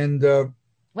 And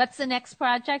what's the next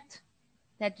project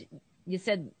that you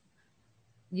said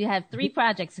you have 3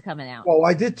 projects coming out? Well,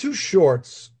 I did 2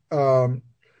 shorts. And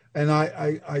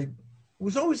I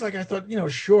was always like, I thought,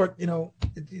 short, you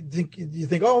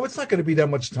think, oh, it's not going to be that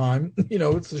much time,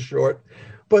 it's a short,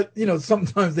 but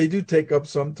sometimes they do take up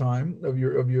some time of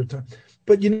your time,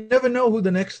 but you never know who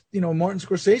the next, Martin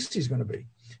Scorsese is going to be.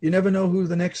 You never know who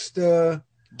the next,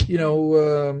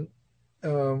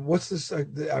 what's this?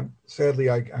 Sadly,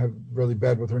 I have really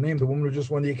bad with her name. The woman who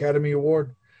just won the Academy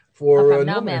Award for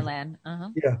Nomadland. Uh-huh.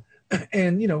 Yeah.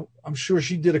 And, I'm sure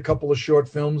she did a couple of short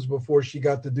films before she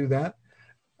got to do that.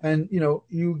 And,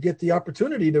 you get the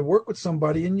opportunity to work with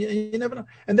somebody and you never know.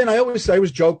 And then I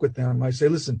always joke with them. I say,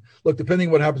 listen, look,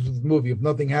 depending what happens with the movie, if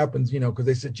nothing happens, because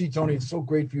they said, gee, Tony, it's so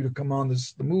great for you to come on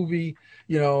the movie,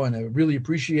 and I really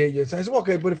appreciate you. So I said, well,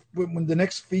 okay, but when the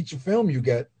next feature film you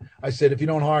get, I said, if you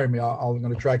don't hire me, I'm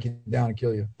going to track you down and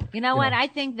kill you. You know what? I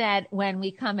think that when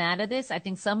we come out of this, I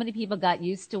think so many people got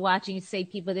used to watching. You say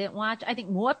people didn't watch. I think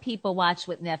more people watch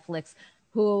with Netflix,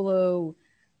 Hulu,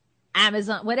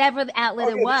 Amazon, whatever the outlet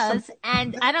it was.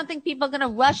 And I don't think people are going to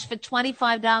rush for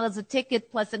 $25 a ticket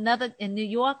plus another in New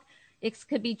York. It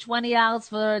could be $20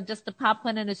 for just a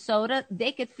popcorn and a soda.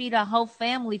 They could feed a whole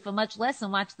family for much less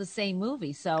and watch the same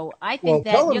movie. So I think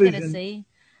that you're going to see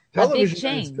a big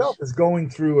change. Itself is going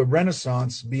through a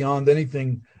renaissance beyond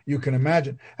anything you can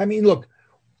imagine. I mean, look,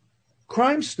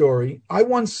 Crime Story, I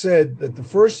once said that the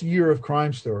first year of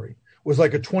Crime Story was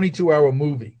like a 22-hour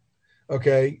movie.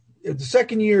 Okay. The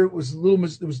second year it was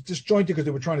it was disjointed because they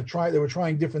were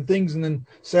trying different things. And then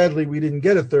sadly we didn't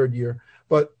get a third year,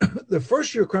 but the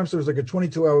first year of Crime Story was like a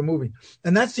 22-hour movie.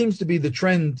 And that seems to be the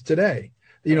trend today.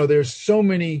 There's so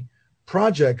many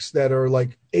projects that are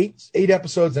like eight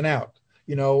episodes and out,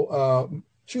 2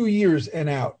 years and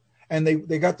out. And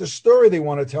they got the story they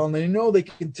want to tell, and they know they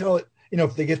can tell it,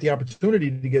 if they get the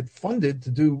opportunity to get funded to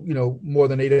do, more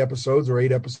than 8 episodes or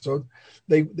 8 episodes,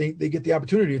 they get the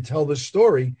opportunity to tell this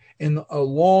story in a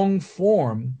long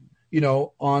form,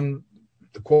 on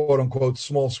the quote unquote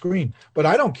small screen. But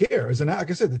I don't care. Like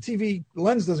I said, the TV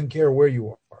lens doesn't care where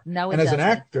you are. No, and as an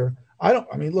actor,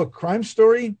 look, Crime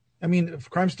Story. If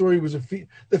Crime Story was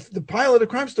the pilot of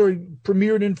Crime Story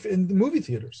premiered in the movie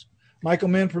theaters. Michael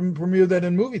Mann premiered that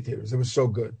in movie theaters. It was so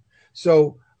good.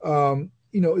 So,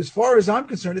 as far as I'm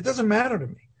concerned, it doesn't matter to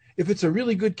me. If it's a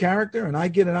really good character and I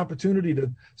get an opportunity to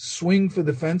swing for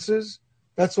the fences,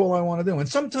 that's all I want to do. And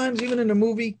sometimes even in a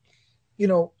movie,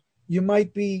 you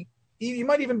might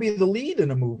even be the lead in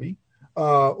a movie,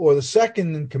 or the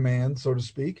second in command, so to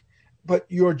speak. But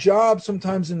your job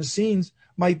sometimes in the scenes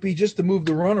might be just to move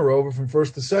the runner over from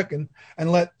first to second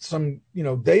and let some,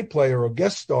 day player or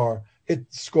guest star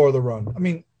score the run. I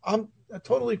mean, I'm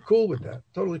totally cool with that.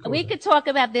 Totally cool. We could talk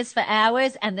about this for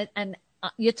hours, and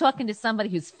you're talking to somebody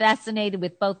who's fascinated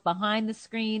with both behind the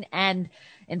screen and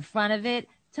in front of it.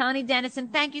 Tony Dennison,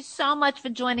 thank you so much for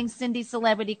joining Cindy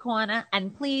Celebrity Corner,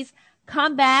 and please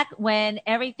come back when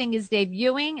everything is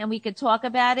debuting and we could talk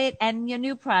about it and your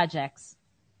new projects.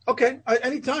 Okay,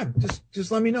 anytime.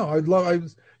 Just let me know.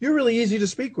 You're really easy to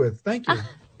speak with. Thank you.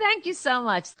 Thank you so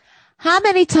much. How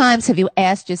many times have you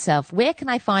asked yourself, where can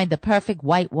I find the perfect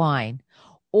white wine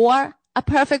or a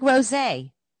perfect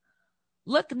rosé?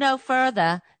 Look no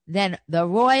further than the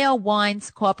Royal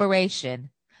Wines Corporation,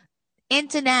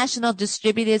 international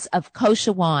distributors of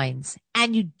kosher wines,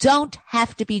 and you don't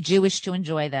have to be Jewish to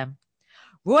enjoy them.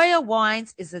 Royal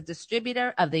Wines is a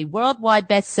distributor of the worldwide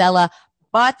bestseller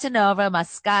Bartonova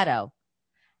Moscato,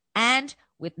 and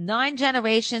with 9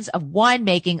 generations of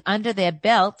winemaking under their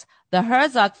belt, the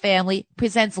Herzog family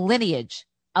presents Lineage,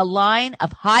 a line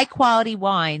of high-quality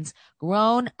wines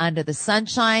grown under the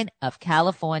sunshine of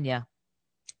California.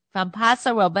 From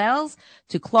Paso Robles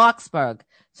to Clarksburg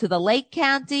to the Lake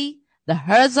County, the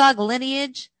Herzog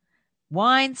Lineage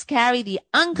wines carry the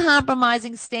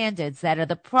uncompromising standards that are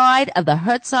the pride of the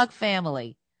Herzog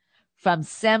family. From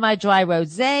semi-dry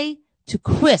rosé to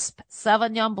crisp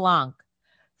Sauvignon Blanc,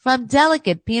 from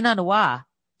delicate Pinot Noir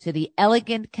to the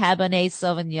elegant Cabernet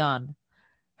Sauvignon,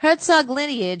 Herzog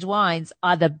Lineage wines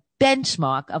are the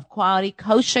benchmark of quality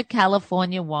kosher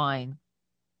California wine.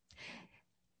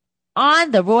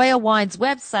 On the Royal Wines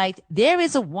website, there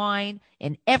is a wine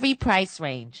in every price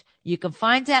range. You can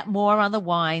find out more on the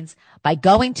wines by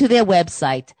going to their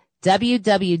website,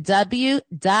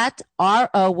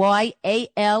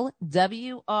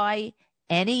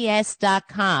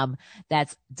 www.royalwines.com.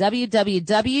 That's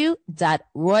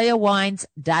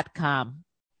www.royalwines.com.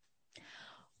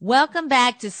 Welcome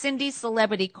back to Cindy's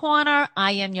Celebrity Corner.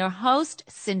 I am your host,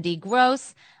 Cindy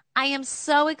Gross. I am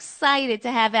so excited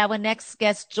to have our next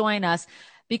guest join us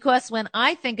because when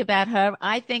I think about her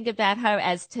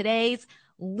as today's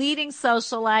leading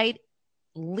socialite,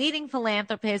 leading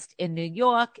philanthropist in New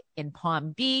York, in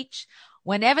Palm Beach.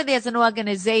 Whenever there's an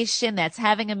organization that's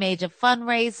having a major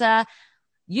fundraiser,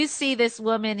 you see this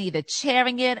woman either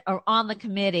chairing it or on the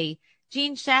committee.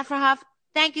 Jean Shafferhoff,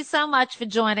 thank you so much for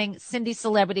joining Cindy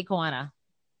Celebrity Corner.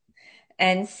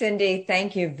 And Cindy,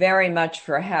 thank you very much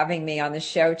for having me on the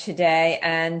show today.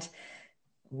 And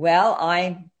well,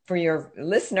 for your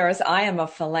listeners, I am a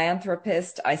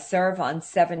philanthropist. I serve on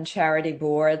 7 charity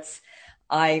boards.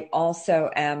 I also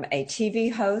am a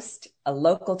TV host, a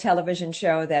local television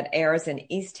show that airs in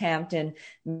East Hampton,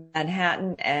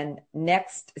 Manhattan, and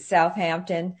next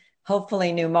Southampton,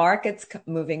 hopefully new markets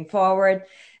moving forward.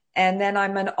 And then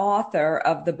I'm an author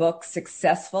of the book,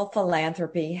 Successful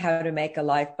Philanthropy, How to Make a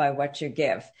Life by What You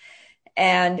Give.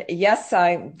 And yes,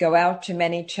 I go out to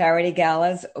many charity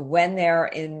galas when they're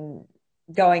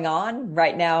going on.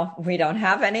 Right now, we don't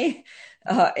have any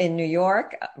in New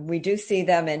York. We do see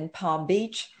them in Palm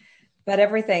Beach, but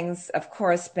everything's, of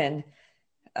course, been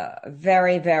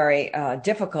very, very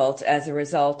difficult as a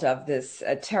result of this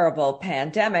terrible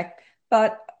pandemic.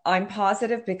 But I'm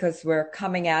positive because we're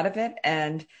coming out of it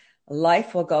and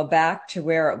life will go back to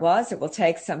where it was. It will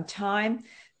take some time,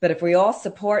 but if we all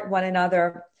support one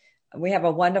another, we have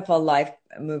a wonderful life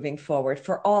moving forward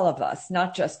for all of us,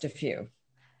 not just a few.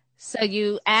 So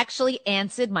you actually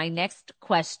answered my next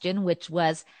question, which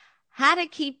was how to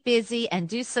keep busy and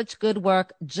do such good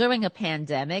work during a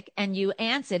pandemic. And you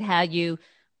answered how you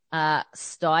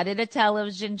started a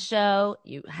television show,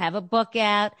 you have a book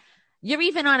out, you're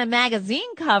even on a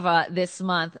magazine cover this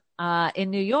month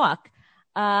in New York.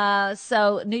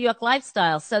 So New York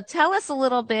Lifestyle. So tell us a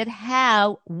little bit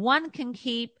how one can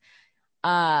keep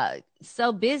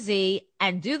so busy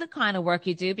and do the kind of work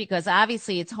you do, because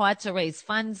obviously it's hard to raise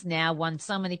funds now when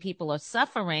so many people are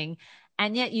suffering,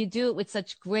 and yet you do it with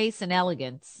such grace and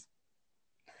elegance.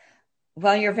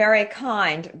 Well, you're very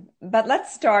kind, but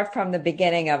let's start from the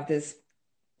beginning of this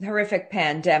horrific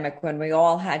pandemic when we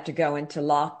all had to go into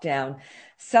lockdown.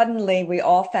 Suddenly, we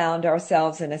all found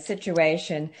ourselves in a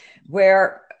situation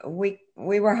where we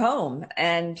were home.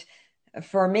 And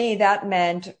for me, that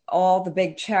meant all the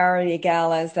big charity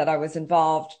galas that I was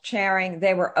involved chairing,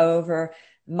 they were over.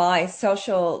 My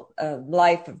social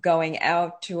life of going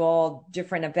out to all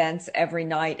different events every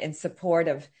night in support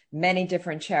of many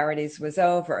different charities was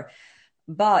over.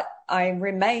 But I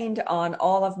remained on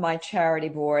all of my charity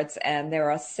boards, and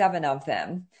there are 7 of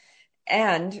them.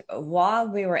 And while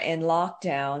we were in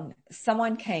lockdown,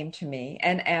 someone came to me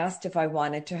and asked if I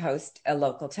wanted to host a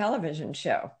local television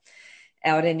show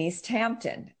out in East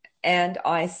Hampton. And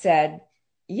I said,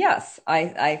 yes.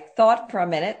 I thought for a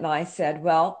minute and I said,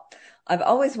 well, I've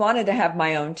always wanted to have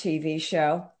my own TV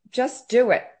show. Just do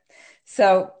it.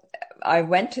 So I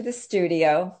went to the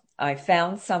studio. I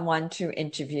found someone to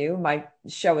interview. My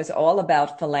show is all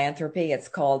about philanthropy. It's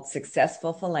called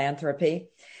Successful Philanthropy.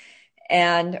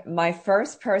 And my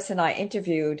first person I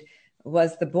interviewed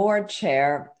was the board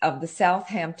chair of the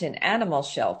Southampton Animal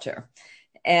Shelter.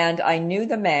 And I knew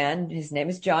the man. His name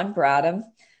is John Bradham.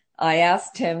 I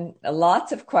asked him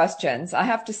lots of questions. I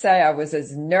have to say I was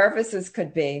as nervous as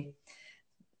could be.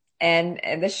 And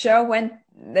the show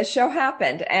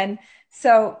happened. And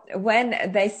so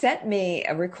when they sent me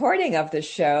a recording of the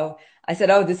show, I said,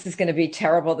 oh, this is going to be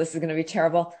terrible. This is going to be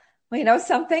terrible. Well, you know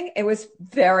something? It was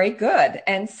very good.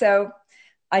 And so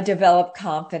I developed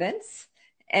confidence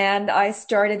and I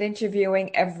started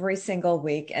interviewing every single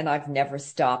week, and I've never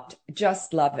stopped.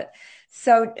 Just love it.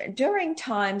 So during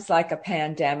times like a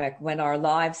pandemic, when our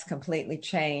lives completely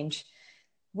change,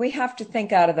 we have to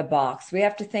think out of the box. We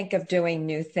have to think of doing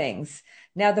new things.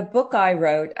 Now, the book I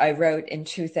wrote in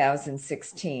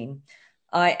 2016.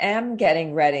 I am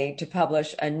getting ready to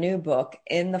publish a new book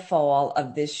in the fall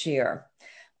of this year.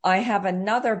 I have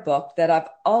another book that I've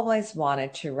always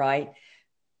wanted to write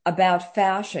about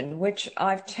fashion, which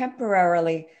I've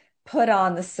temporarily put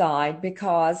on the side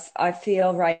because I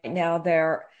feel right now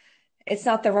it's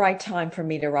not the right time for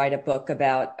me to write a book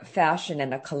about fashion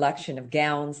and a collection of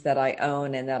gowns that I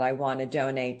own and that I want to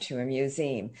donate to a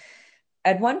museum.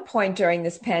 At one point during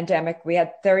this pandemic, we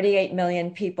had 38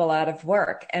 million people out of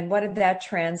work. And what did that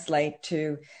translate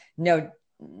to?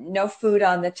 No food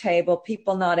on the table,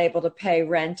 people not able to pay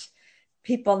rent,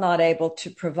 people not able to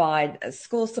provide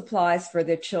school supplies for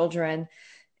their children.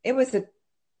 It was a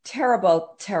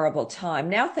terrible, terrible time.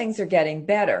 Now things are getting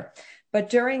better. But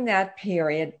during that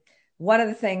period, one of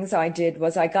the things I did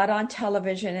was I got on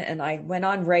television and I went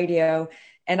on radio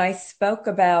and I spoke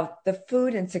about the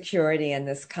food insecurity in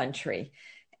this country.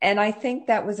 And I think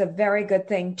that was a very good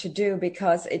thing to do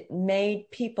because it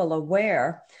made people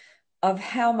aware of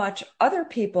how much other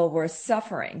people were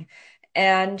suffering.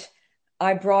 And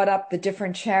I brought up the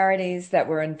different charities that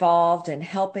were involved in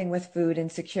helping with food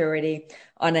insecurity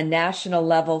on a national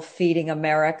level, Feeding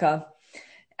America.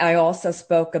 I also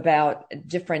spoke about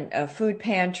different food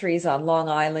pantries on Long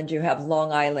Island. You have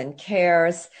Long Island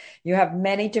Cares. You have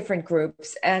many different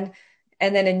groups. And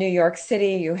then in New York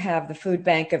City, you have the Food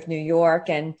Bank of New York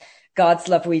and God's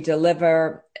Love We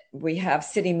Deliver. We have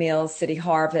City Meals, City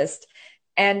Harvest.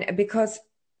 And because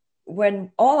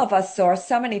when all of us saw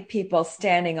so many people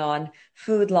standing on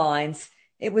food lines,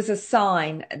 it was a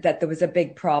sign that there was a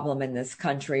big problem in this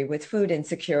country with food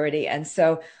insecurity. And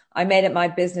so I made it my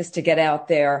business to get out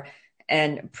there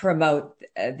and promote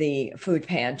the food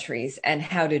pantries and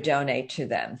how to donate to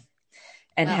them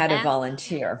and how to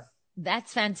volunteer.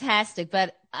 That's fantastic.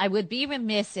 But I would be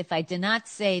remiss if I did not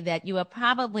say that you are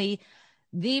probably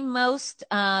the most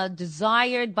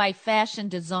desired by fashion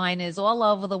designers all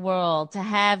over the world to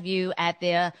have you at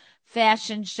their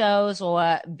fashion shows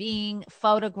or being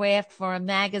photographed for a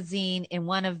magazine in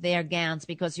one of their gowns,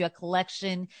 because your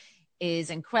collection is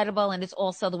incredible, and it's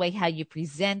also the way how you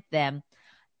present them.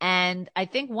 And I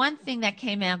think one thing that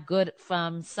came out good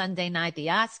from Sunday night, the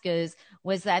Oscars,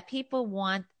 was that people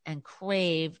want and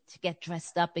crave to get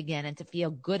dressed up again and to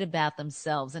feel good about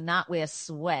themselves and not wear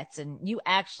sweats. And you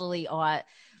actually are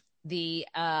the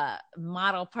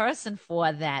model person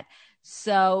for that.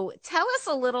 So tell us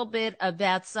a little bit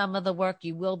about some of the work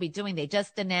you will be doing. They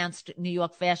just announced New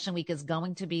York Fashion Week is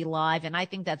going to be live, and I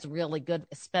think that's really good,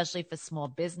 especially for small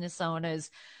business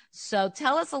owners. So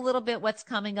tell us a little bit what's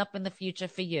coming up in the future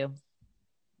for you.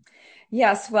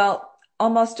 Yes, well,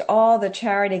 almost all the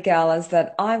charity galas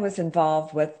that I was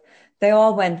involved with, they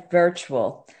all went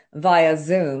virtual via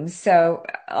Zoom. So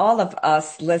all of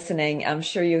us listening, I'm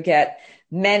sure you get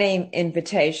many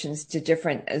invitations to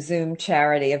different Zoom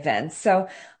charity events. So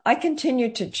I continue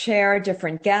to chair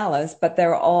different galas, but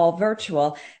they're all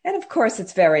virtual. And of course,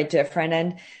 it's very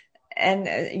different. And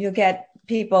you get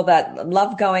people that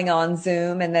love going on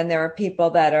Zoom. And then there are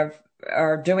people that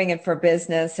are doing it for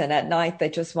business. And at night, they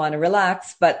just want to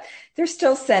relax, but they're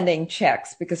still sending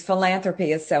checks because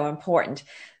philanthropy is so important.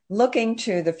 Looking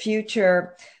to the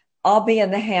future, I'll be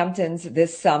in the Hamptons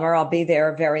this summer. I'll be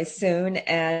there very soon.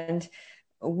 And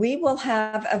we will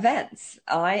have events.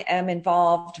 I am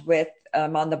involved with,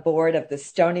 on the board of the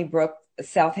Stony Brook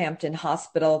Southampton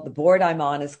Hospital. The board I'm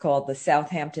on is called the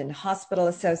Southampton Hospital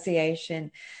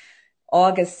Association.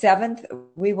 August 7th,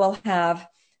 we will have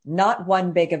not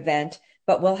one big event,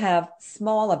 but we'll have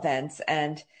small events.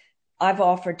 And I've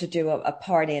offered to do a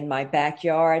party in my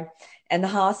backyard. And the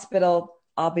hospital,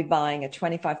 I'll be buying a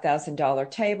 $25,000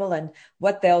 table. And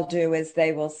what they'll do is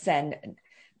they will send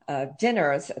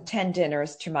dinners, 10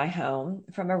 dinners to my home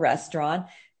from a restaurant,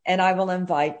 and I will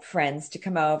invite friends to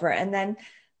come over. And then,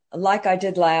 like I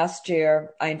did last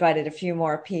year, I invited a few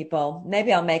more people.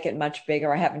 Maybe I'll make it much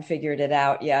bigger. I haven't figured it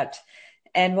out yet.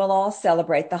 And we'll all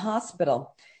celebrate the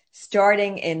hospital.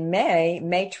 Starting in May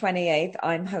 28th,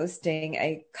 I'm hosting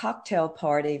a cocktail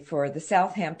party for the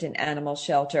Southampton Animal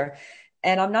Shelter.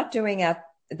 And I'm not doing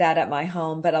that at my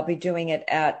home, but I'll be doing it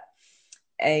at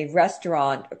a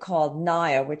restaurant called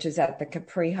Naya, which is at the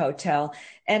Capri Hotel,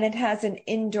 and it has an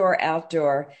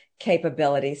indoor-outdoor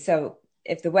capability. So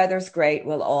if the weather's great,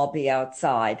 we'll all be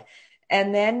outside.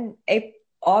 And then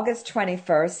August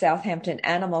 21st, Southampton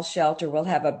Animal Shelter will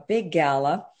have a big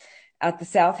gala at the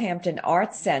Southampton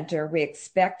Arts Center. We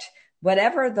expect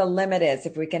whatever the limit is.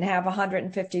 If we can have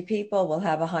 150 people, we'll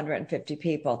have 150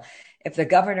 people. If the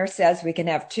governor says we can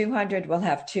have 200, we'll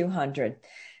have 200.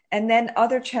 And then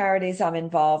other charities I'm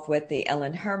involved with, the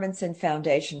Ellen Hermanson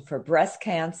Foundation for Breast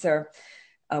Cancer.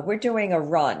 We're doing a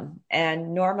run,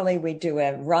 and normally we do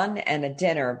a run and a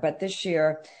dinner, but this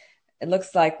year it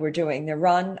looks like we're doing the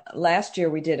run. Last year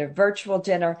we did a virtual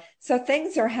dinner. So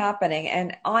things are happening,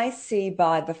 and I see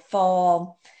by the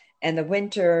fall and the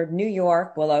winter, New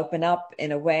York will open up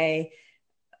in a way.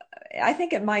 I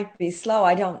think it might be slow.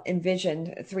 I don't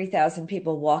envision 3,000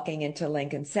 people walking into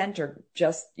Lincoln Center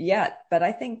just yet, but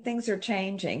I think things are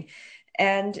changing.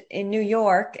 And in New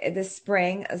York this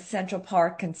spring, Central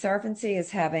Park Conservancy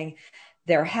is having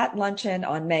their hat luncheon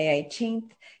on May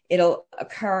 18th. It'll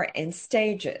occur in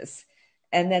stages.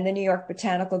 And then the New York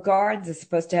Botanical Gardens is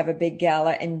supposed to have a big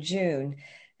gala in June.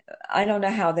 I don't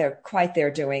know how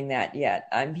they're doing that yet.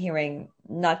 I'm hearing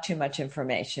not too much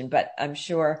information, but I'm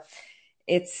sure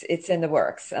it's in the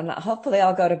works. And hopefully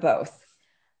I'll go to both.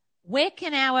 Where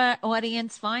can our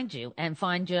audience find you and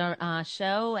find your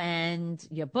show and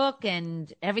your book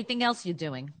and everything else you're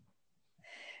doing?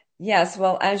 Yes,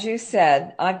 well, as you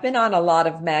said, I've been on a lot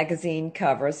of magazine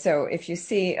covers. So if you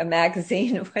see a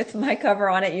magazine with my cover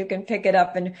on it, you can pick it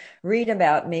up and read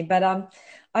about me. But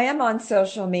I am on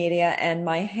social media, and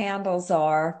my handles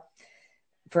are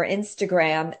for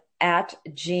Instagram at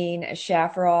Jean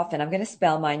Shafiroff, and I'm going to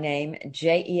spell my name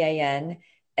JeanShafiroff,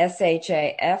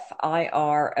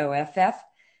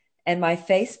 and my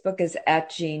Facebook is at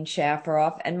Jean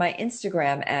Shafiroff, and my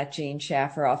Instagram at Jean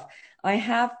Shafiroff. I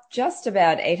have just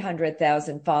about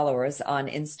 800,000 followers on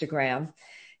Instagram.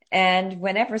 And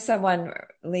whenever someone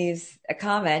leaves a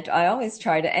comment, I always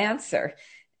try to answer.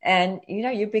 And,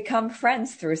 you become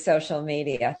friends through social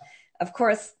media. Of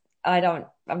course, I'm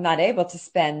not able to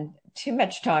spend too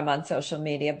much time on social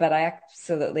media, but I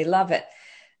absolutely love it.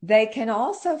 They can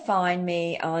also find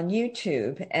me on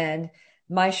YouTube, and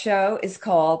my show is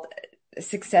called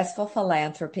Successful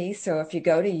Philanthropy. So if you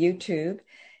go to YouTube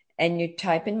and you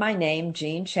type in my name,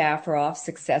 Jean Shafiroff,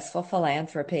 Successful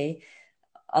Philanthropy,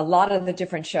 a lot of the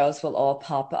different shows will all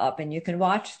pop up and you can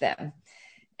watch them.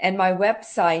 And my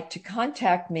website to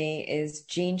contact me is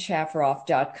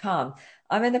jeanshafiroff.com.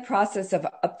 I'm in the process of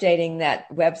updating that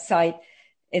website.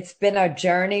 It's been a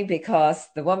journey because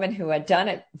the woman who had done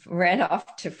it ran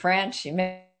off to France. She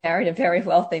married a very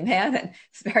wealthy man, and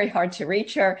it's very hard to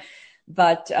reach her.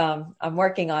 But I'm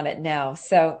working on it now.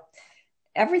 So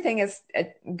everything is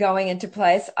going into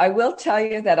place. I will tell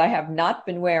you that I have not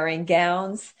been wearing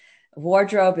gowns.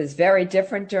 Wardrobe is very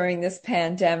different during this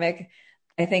pandemic.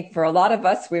 I think for a lot of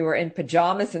us, we were in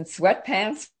pajamas and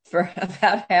sweatpants for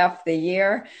about half the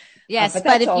year. Yes, but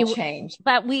that's all changed.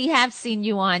 But we have seen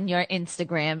you on your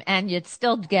Instagram, and you're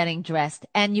still getting dressed,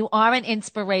 and you are an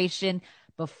inspiration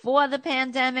before the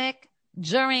pandemic,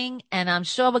 during, and I'm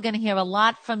sure we're going to hear a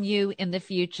lot from you in the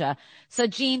future. So,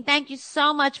 Jean, thank you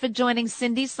so much for joining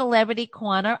Cindy's Celebrity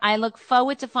Corner. I look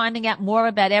forward to finding out more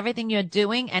about everything you're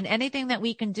doing, and anything that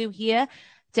we can do here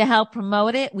to help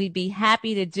promote it. We'd be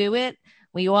happy to do it.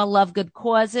 We all love good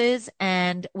causes,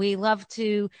 and we love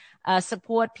to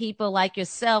support people like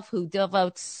yourself who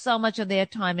devote so much of their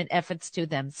time and efforts to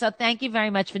them. So thank you very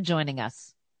much for joining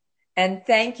us. And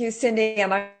thank you, Cindy.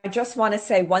 And I just want to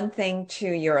say one thing to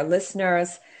your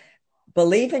listeners.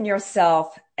 Believe in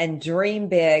yourself and dream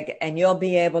big, and you'll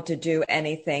be able to do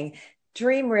anything.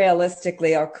 Dream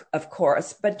realistically, of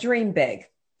course, but dream big.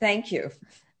 Thank you.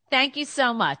 Thank you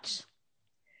so much.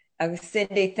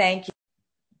 Cindy, thank you.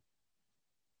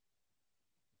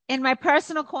 In my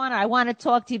personal corner, I want to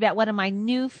talk to you about one of my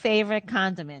new favorite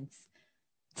condiments,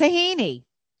 tahini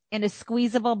in a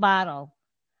squeezable bottle.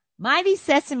 Mighty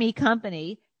Sesame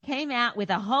Company came out with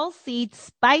a whole seed,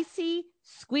 spicy,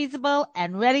 squeezable,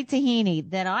 and ready tahini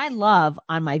that I love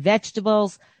on my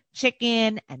vegetables,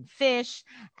 chicken, and fish.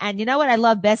 And you know what I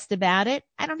love best about it?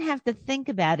 I don't have to think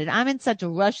about it. I'm in such a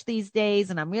rush these days,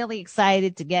 and I'm really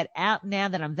excited to get out now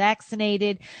that I'm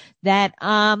vaccinated, that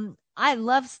I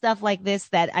love stuff like this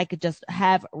that I could just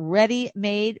have ready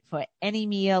made for any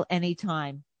meal,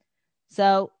 anytime.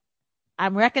 So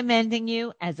I'm recommending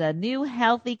you as a new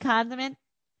healthy condiment,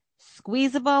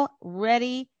 squeezable,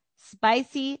 ready,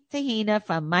 spicy tahini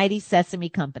from Mighty Sesame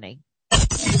Company.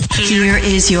 Here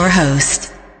is your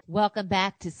host. Welcome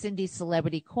back to Cindy's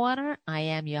Celebrity Corner. I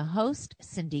am your host,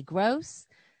 Cindy Gross.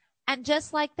 And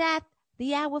just like that,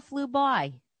 the hour flew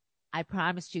by. I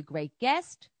promised you great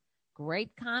guest,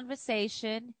 great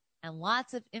conversation, and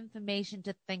lots of information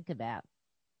to think about.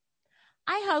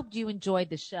 I hope you enjoyed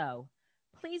the show.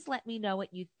 Please let me know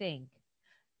what you think.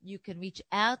 You can reach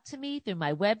out to me through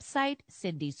my website,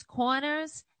 Cindy's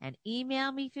Corners, and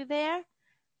email me through there.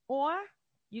 Or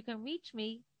you can reach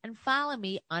me and follow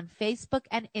me on Facebook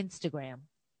and Instagram.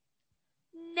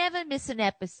 Never miss an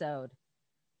episode.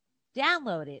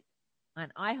 Download it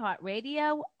on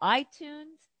iHeartRadio,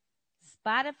 iTunes,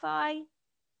 Spotify,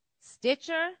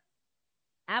 Stitcher,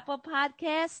 Apple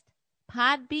Podcast,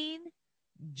 Podbean,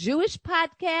 Jewish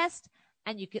Podcast,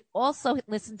 and you can also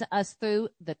listen to us through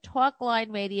the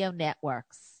Talkline Radio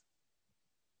networks.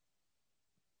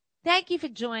 Thank you for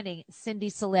joining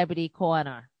Cindy's Celebrity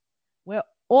Corner, where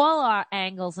all our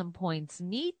angles and points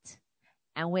meet,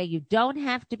 and where you don't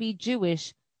have to be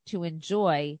Jewish to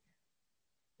enjoy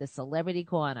the Celebrity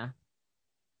Corner.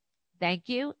 Thank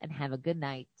you, and have a good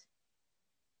night.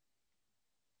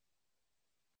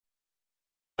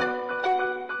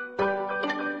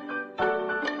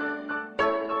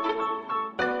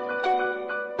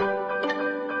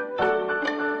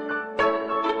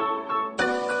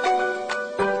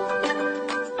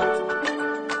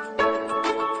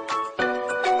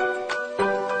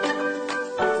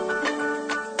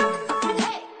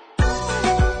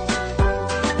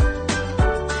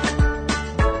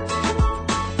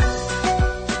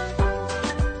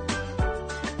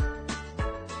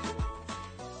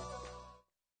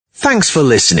 Thanks for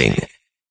listening.